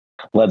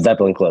 Led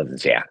Zeppelin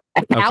closes, yeah.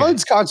 Okay.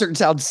 Alan's concert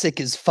sounds sick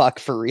as fuck,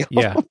 for real.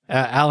 Yeah,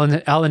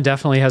 Alan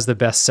definitely has the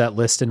best set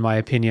list, in my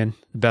opinion.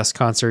 The best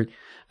concert.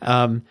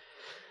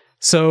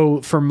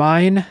 So for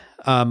mine,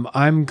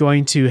 I'm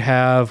going to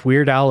have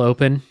Weird Al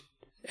open,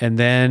 and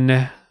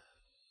then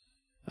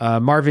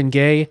Marvin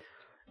Gaye,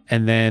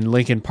 and then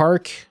Linkin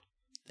Park,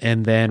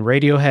 and then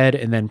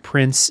Radiohead, and then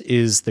Prince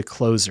is the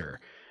closer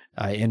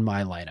in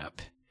my lineup.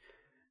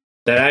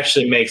 That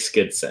actually makes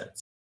good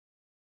sense.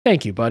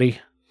 Thank you, buddy.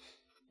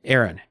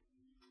 Aaron.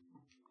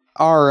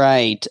 All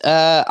right.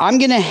 I'm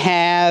gonna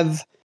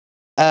have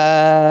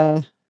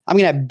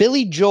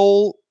Billy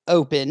Joel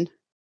open.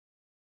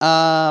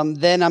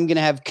 Then I'm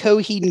gonna have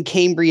Coheed and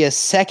Cambria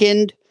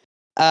second,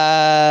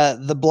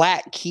 the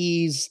Black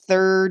Keys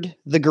third,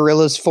 the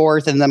Gorillaz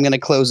fourth, and then I'm gonna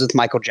close with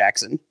Michael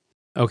Jackson.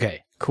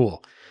 Okay,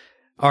 cool.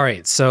 All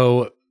right,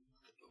 so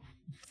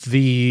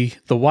the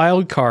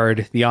wild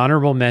card, the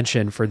honorable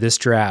mention for this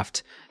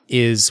draft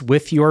is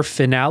with your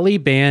finale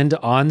band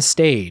on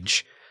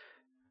stage.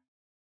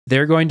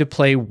 They're going to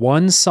play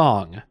one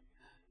song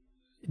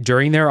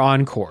during their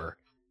encore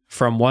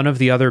from one of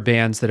the other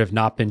bands that have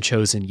not been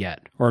chosen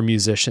yet, or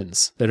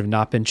musicians that have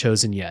not been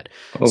chosen yet.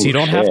 So you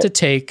don't have to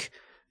take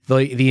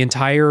the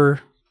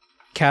entire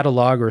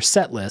catalog or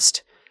set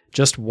list,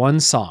 just one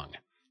song.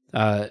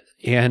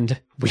 And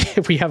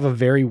we have a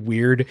very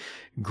weird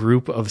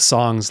group of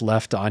songs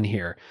left on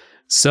here.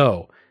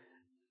 So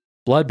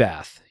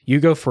Bloodbath, you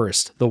go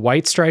first. The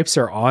White Stripes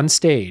are on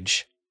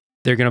stage.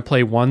 They're going to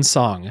play one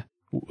song.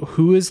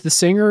 Who is the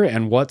singer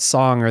and what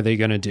song are they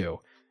going to do?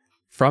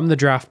 From the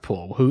draft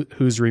pool,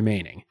 who's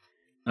remaining?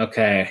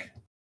 Okay.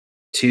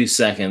 2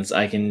 seconds.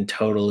 I can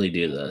totally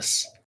do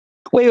this.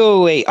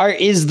 Wait.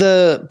 Is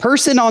the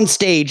person on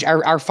stage,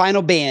 our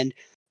final band,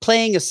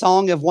 playing a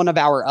song of one of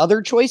our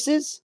other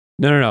choices?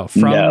 No.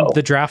 From No.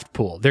 the draft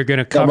pool. They're going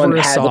to cover Someone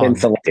a hasn't been song.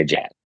 selected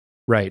yet.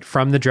 Right.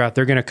 From the draft.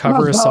 They're going to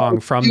cover a Oh, song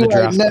from do the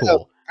I draft know?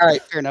 pool. All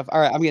right, fair enough.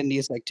 All right, I'm getting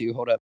these like two.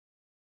 Hold up.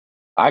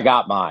 I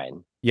got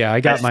mine. Yeah, I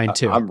got mine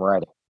too. I'm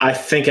ready. I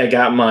think I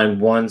got mine.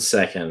 1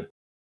 second.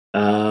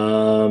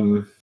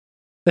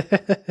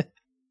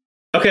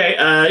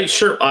 Okay,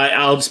 sure.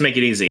 I'll just make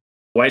it easy.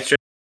 White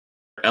Stripes,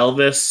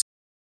 Elvis,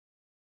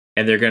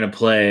 and they're going to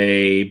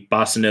play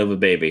Bossa Nova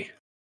Baby.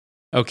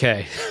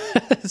 Okay.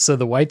 So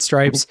the White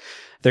Stripes,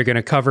 they're going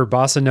to cover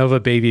Bossa Nova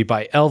Baby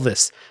by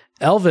Elvis.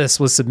 Elvis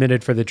was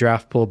submitted for the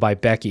draft pool by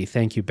Becky.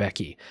 Thank you,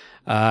 Becky.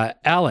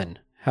 Alan,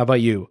 how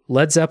about you?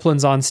 Led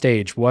Zeppelin's on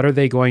stage. What are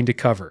they going to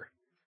cover?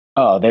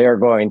 Oh, they are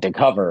going to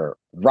cover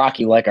Rock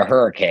You Like a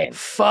Hurricane by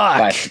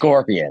Fuck.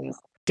 Scorpions.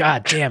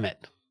 God damn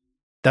it.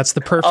 That's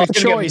the Oh, perfect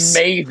it's gonna be choice.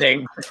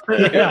 amazing.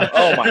 Yeah.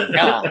 Oh my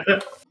God.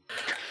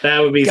 That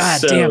would be God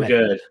so damn it.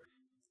 good.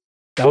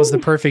 That was the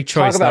perfect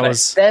choice. Talk about That a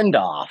was send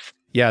off.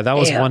 Yeah, that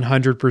was Damn.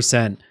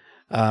 100%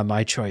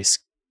 my choice.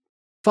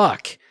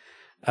 Fuck.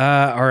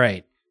 All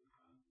right.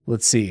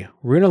 Let's see.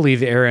 We're going to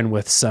leave Aaron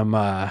with some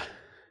Carly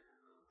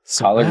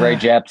Rae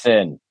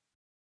Jepsen.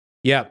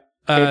 Yeah.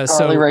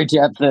 Carly Rae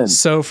Jepsen.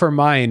 So for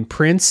mine,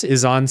 Prince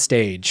is on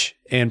stage,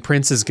 and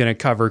Prince is going to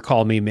cover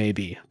 "Call Me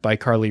Maybe" by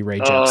Carly Rae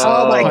Jepsen.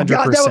 Oh my 100%.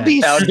 God, that would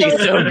be That would be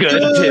so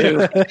good, too.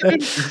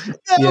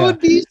 That Yeah. would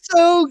be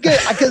so good.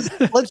 Because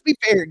let's be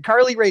fair,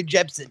 Carly Rae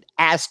Jepsen,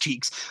 ass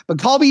cheeks, but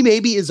 "Call Me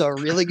Maybe" is a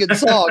really good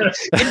song.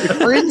 And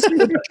Prince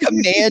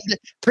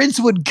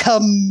would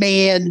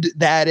command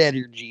that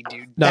energy,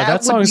 dude. No, that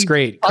would song's be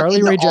great. Carly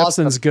fucking Rae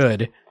awesome. Jepsen's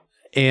good,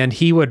 and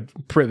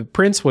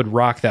Prince would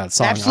rock that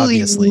song. Absolutely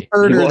Obviously,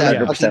 murder that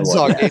 100% fucking would,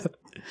 song, yeah. dude.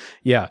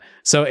 yeah.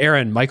 So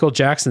Aaron, Michael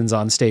Jackson's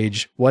on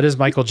stage. What is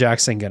Michael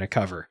Jackson going to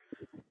cover?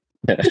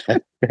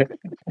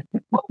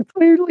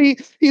 Clearly,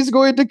 he's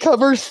going to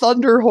cover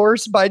 "Thunder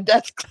Horse" by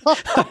Death Clock.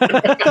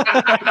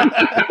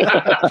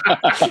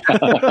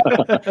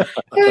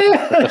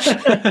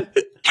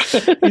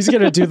 He's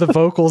going to do the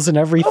vocals and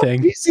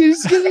everything.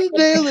 He's gonna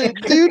nail it,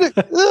 dude.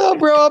 Oh,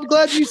 bro, I'm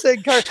glad you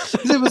said Car.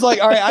 It was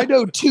like, all right, I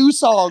know two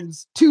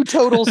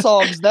total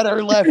songs that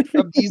are left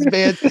from these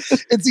bands.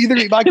 It's either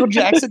Michael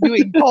Jackson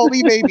doing "Call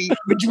Me Baby,"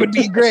 which would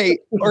be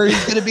great, or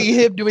he's gonna be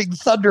him doing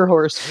 "Thunder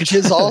Horse," which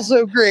is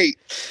also great.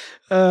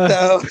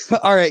 So,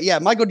 all right, yeah,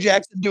 Michael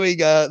Jackson doing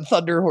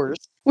 "Thunder Horse"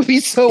 would be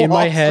so. In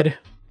my awesome. head,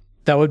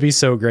 that would be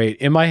so great.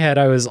 In my head,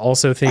 I was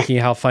also thinking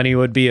how funny it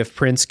would be if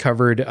Prince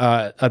covered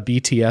a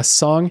BTS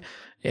song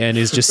and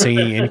is just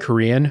singing in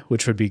Korean,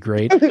 which would be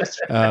great.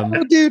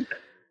 Oh, dude,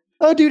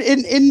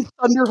 in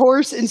 "Thunder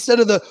Horse"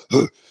 instead of the,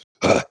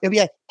 it'd be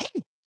like.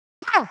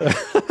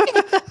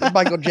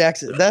 Michael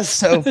Jackson. That's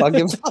so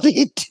fucking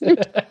funny,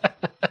 dude.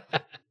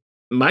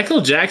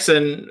 Michael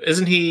Jackson,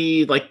 isn't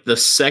he like the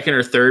second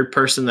or third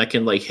person that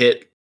can like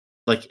hit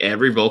like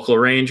every vocal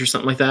range or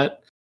something like that?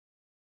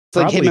 It's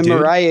like him Probably, and dude.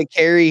 Mariah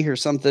Carey or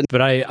something.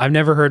 But I've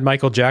never heard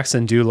Michael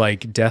Jackson do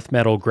like death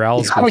metal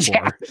growls Oh, before.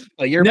 yeah.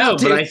 Well, you're No, about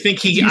to. but I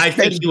think You I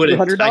think spent he would.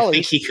 $200.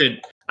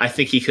 I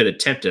think he could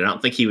attempt it. I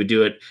don't think he would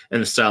do it in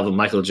the style of a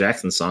Michael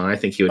Jackson song. I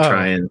think he would Oh.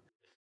 try and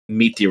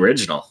meet the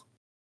original.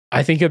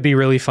 I think it'd be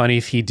really funny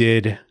if he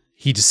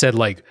just said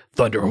like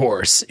Thunder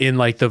Horse in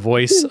like the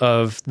voice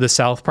of the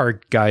South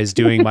Park guys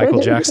doing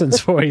Michael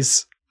Jackson's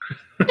voice.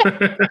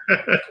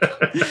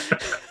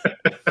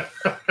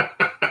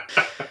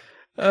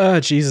 Oh,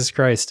 Jesus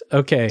Christ.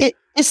 Okay.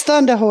 It's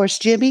Thunder Horse,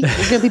 Jimmy.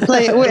 We're gonna be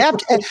playing.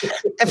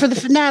 And for the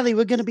finale,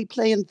 we're gonna be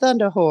playing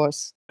Thunder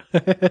Horse.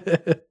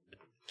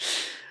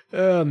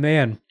 Oh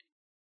man.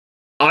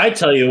 I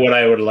tell you what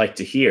I would like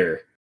to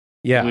hear.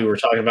 Yeah. We were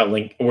talking about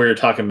Limp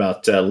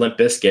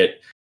Bizkit.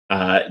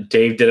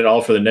 Dave did it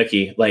all for the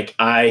Nookie. Like,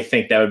 I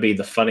think that would be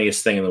the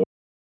funniest thing in the world.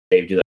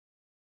 Dave, do that.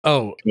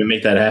 Oh, Can we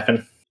make that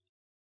happen?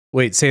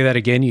 wait, say that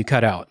again. You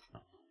cut out.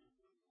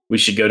 We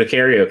should go to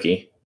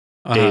karaoke.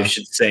 Uh-huh. Dave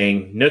should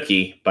sing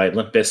Nookie by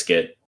Limp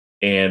Bizkit,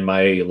 and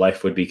my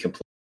life would be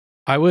complete.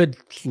 I would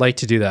like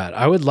to do that.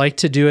 I would like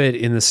to do it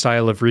in the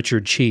style of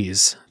Richard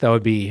Cheese. That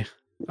would be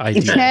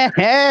ideal.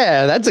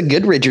 Yeah, that's a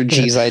good Richard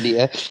Cheese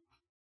idea.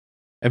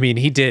 I mean,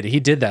 he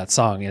did that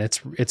song, and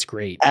it's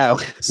great. Oh,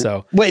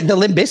 So wait, the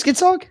Limp Bizkit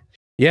song?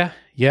 yeah.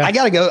 I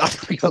gotta go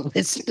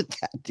listen to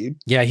that, dude.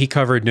 Yeah, he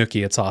covered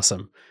Nookie. It's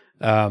awesome.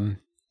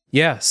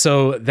 Yeah,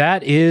 so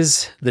that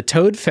is the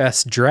Toad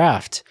Fest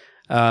draft.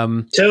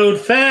 Toad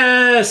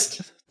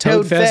Fest!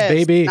 Toad Fest,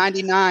 baby.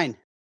 99.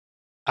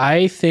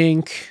 I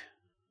think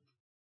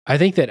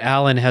that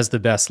Alan has the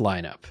best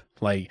lineup.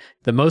 Like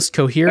the most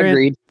coherent,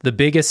 Agreed. the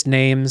biggest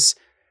names.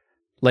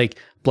 Like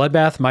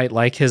Bloodbath might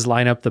like his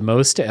lineup the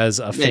most as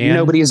a fan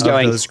nobody's of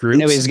going. those groups.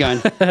 Nobody's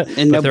going.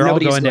 And but they're all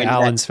nobody's going to that.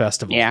 Allen's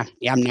festival. Yeah,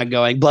 I'm not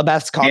going.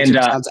 Bloodbath's concert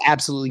sounds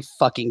absolutely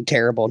fucking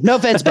terrible. No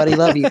offense, buddy.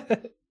 Love you.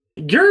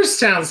 Yours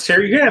sounds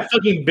terrible. You're gonna have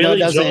fucking Billy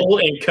Joel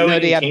and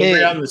Cody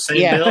Cambria on the same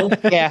bill.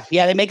 Yeah,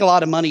 they make a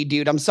lot of money,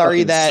 dude. I'm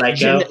sorry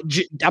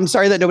I'm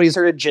sorry that nobody's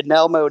heard of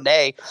Janelle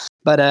Monáe,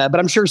 but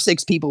I'm sure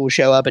 6 people will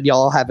show up and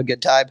y'all have a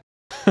good time.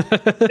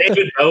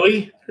 David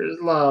Bowie. There's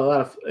a lot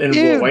of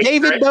dude.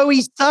 David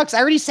Bowie sucks. I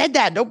already said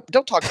that.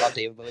 Don't talk about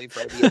David Bowie for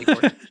me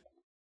anymore.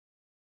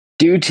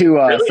 Due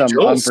to some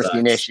Joel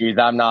unforeseen sucks. issues,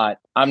 I'm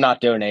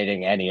not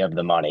donating any of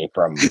the money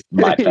from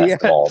my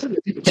festival to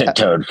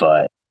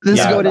Toadfoot. This is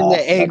Yeah, going no.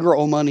 into egg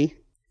roll money.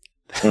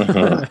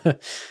 Mhm.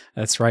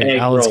 That's right. Egg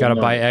Alan's roll got to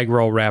money. buy egg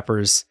roll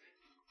wrappers.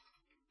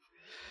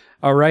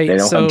 All right. They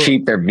don't So come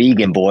cheap. They're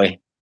vegan, boy.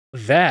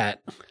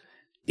 that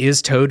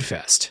is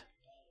Toadfest.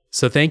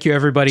 So thank you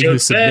everybody who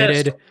Toadfest.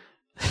 submitted.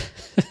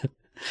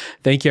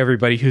 Thank you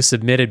everybody who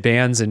submitted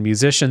bands and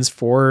musicians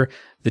for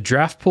the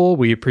draft pool.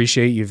 We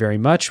appreciate you very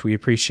much. We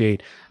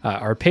appreciate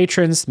our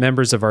patrons,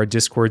 members of our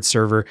Discord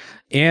server,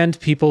 and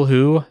people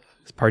who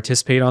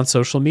participate on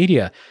social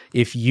media.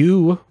 If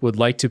you would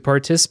like to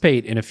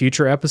participate in a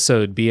future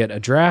episode, be it a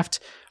draft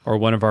or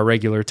one of our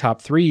regular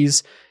top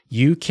 3s,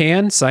 you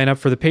can sign up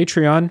for the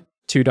Patreon.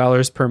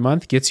 $2 per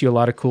month gets you a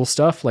lot of cool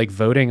stuff like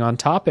voting on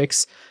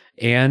topics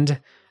and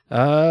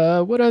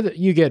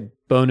you get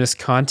bonus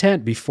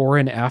content before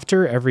and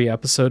after every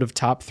episode of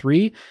Top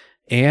 3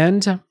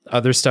 and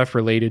other stuff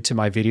related to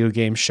my video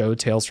game show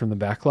Tales from the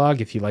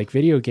Backlog if you like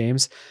video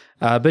games.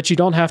 But you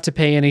don't have to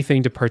pay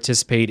anything to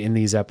participate in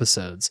these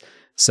episodes.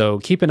 So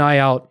keep an eye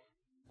out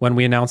when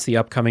we announce the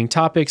upcoming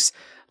topics.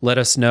 Let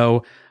us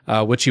know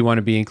what you want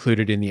to be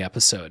included in the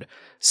episode.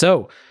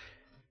 So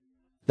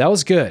that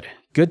was good.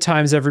 Good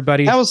times,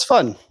 everybody. That was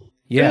fun.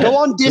 Yeah. Go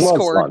on It was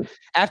Discord fun.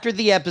 after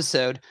the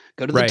episode,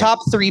 go to the Right. top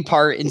 3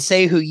 part and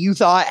say who you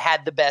thought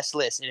had the best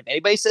list. And if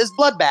anybody says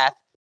Bloodbath,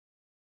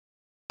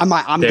 I'm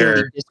going to They're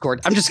leave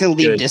Discord. I'm just going to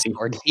leave good.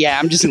 Discord. Yeah,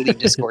 I'm just going to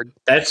leave Discord.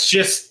 That's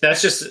just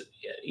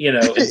Your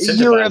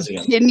incentivizing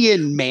them.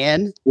 opinion,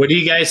 man. What do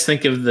you guys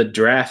think of the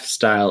draft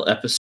style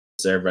episodes?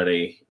 Is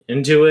everybody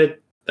into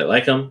it? They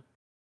like them?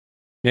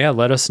 Yeah,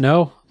 let us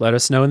know. Let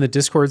us know in the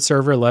Discord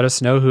server. Let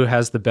us know who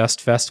has the best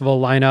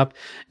festival lineup.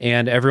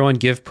 And everyone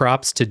give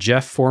props to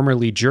Jeff,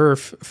 formerly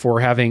Jerf,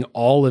 for having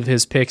all of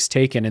his picks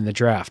taken in the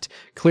draft.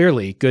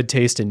 Clearly, good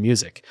taste in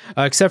music.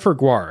 Except for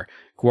Guar.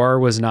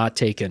 Guar was not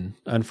taken,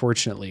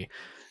 unfortunately.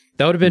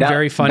 That would have been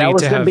very funny That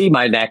was to going have. to be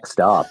my next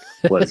up.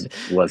 Was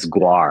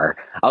Guar?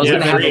 I was Yeah,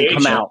 going to have free him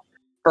come agent. out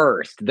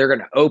first. They're going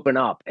to open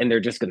up, and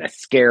they're just going to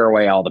scare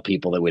away all the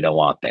people that we don't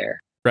want there.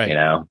 Right. You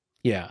know,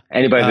 Yeah.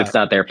 anybody that's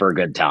not there for a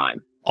good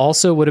time.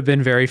 Also would have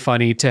been very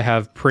funny to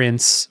have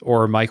Prince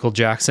or Michael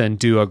Jackson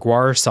do a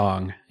Guar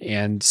song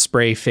and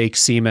spray fake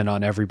semen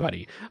on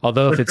everybody.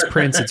 Although if it's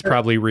Prince, it's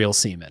probably real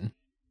semen.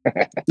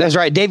 That's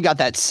right. Dave got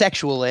that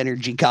sexual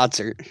energy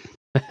concert.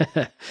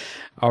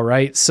 All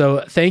right.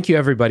 So thank you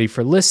everybody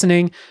for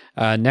listening.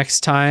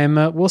 Next time,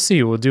 we'll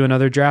see. We'll do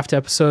another draft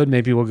episode.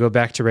 Maybe we'll go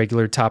back to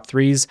regular top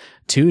 3s.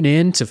 Tune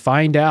in to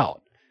find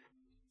out.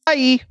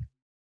 Bye.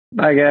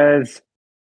 Bye, guys.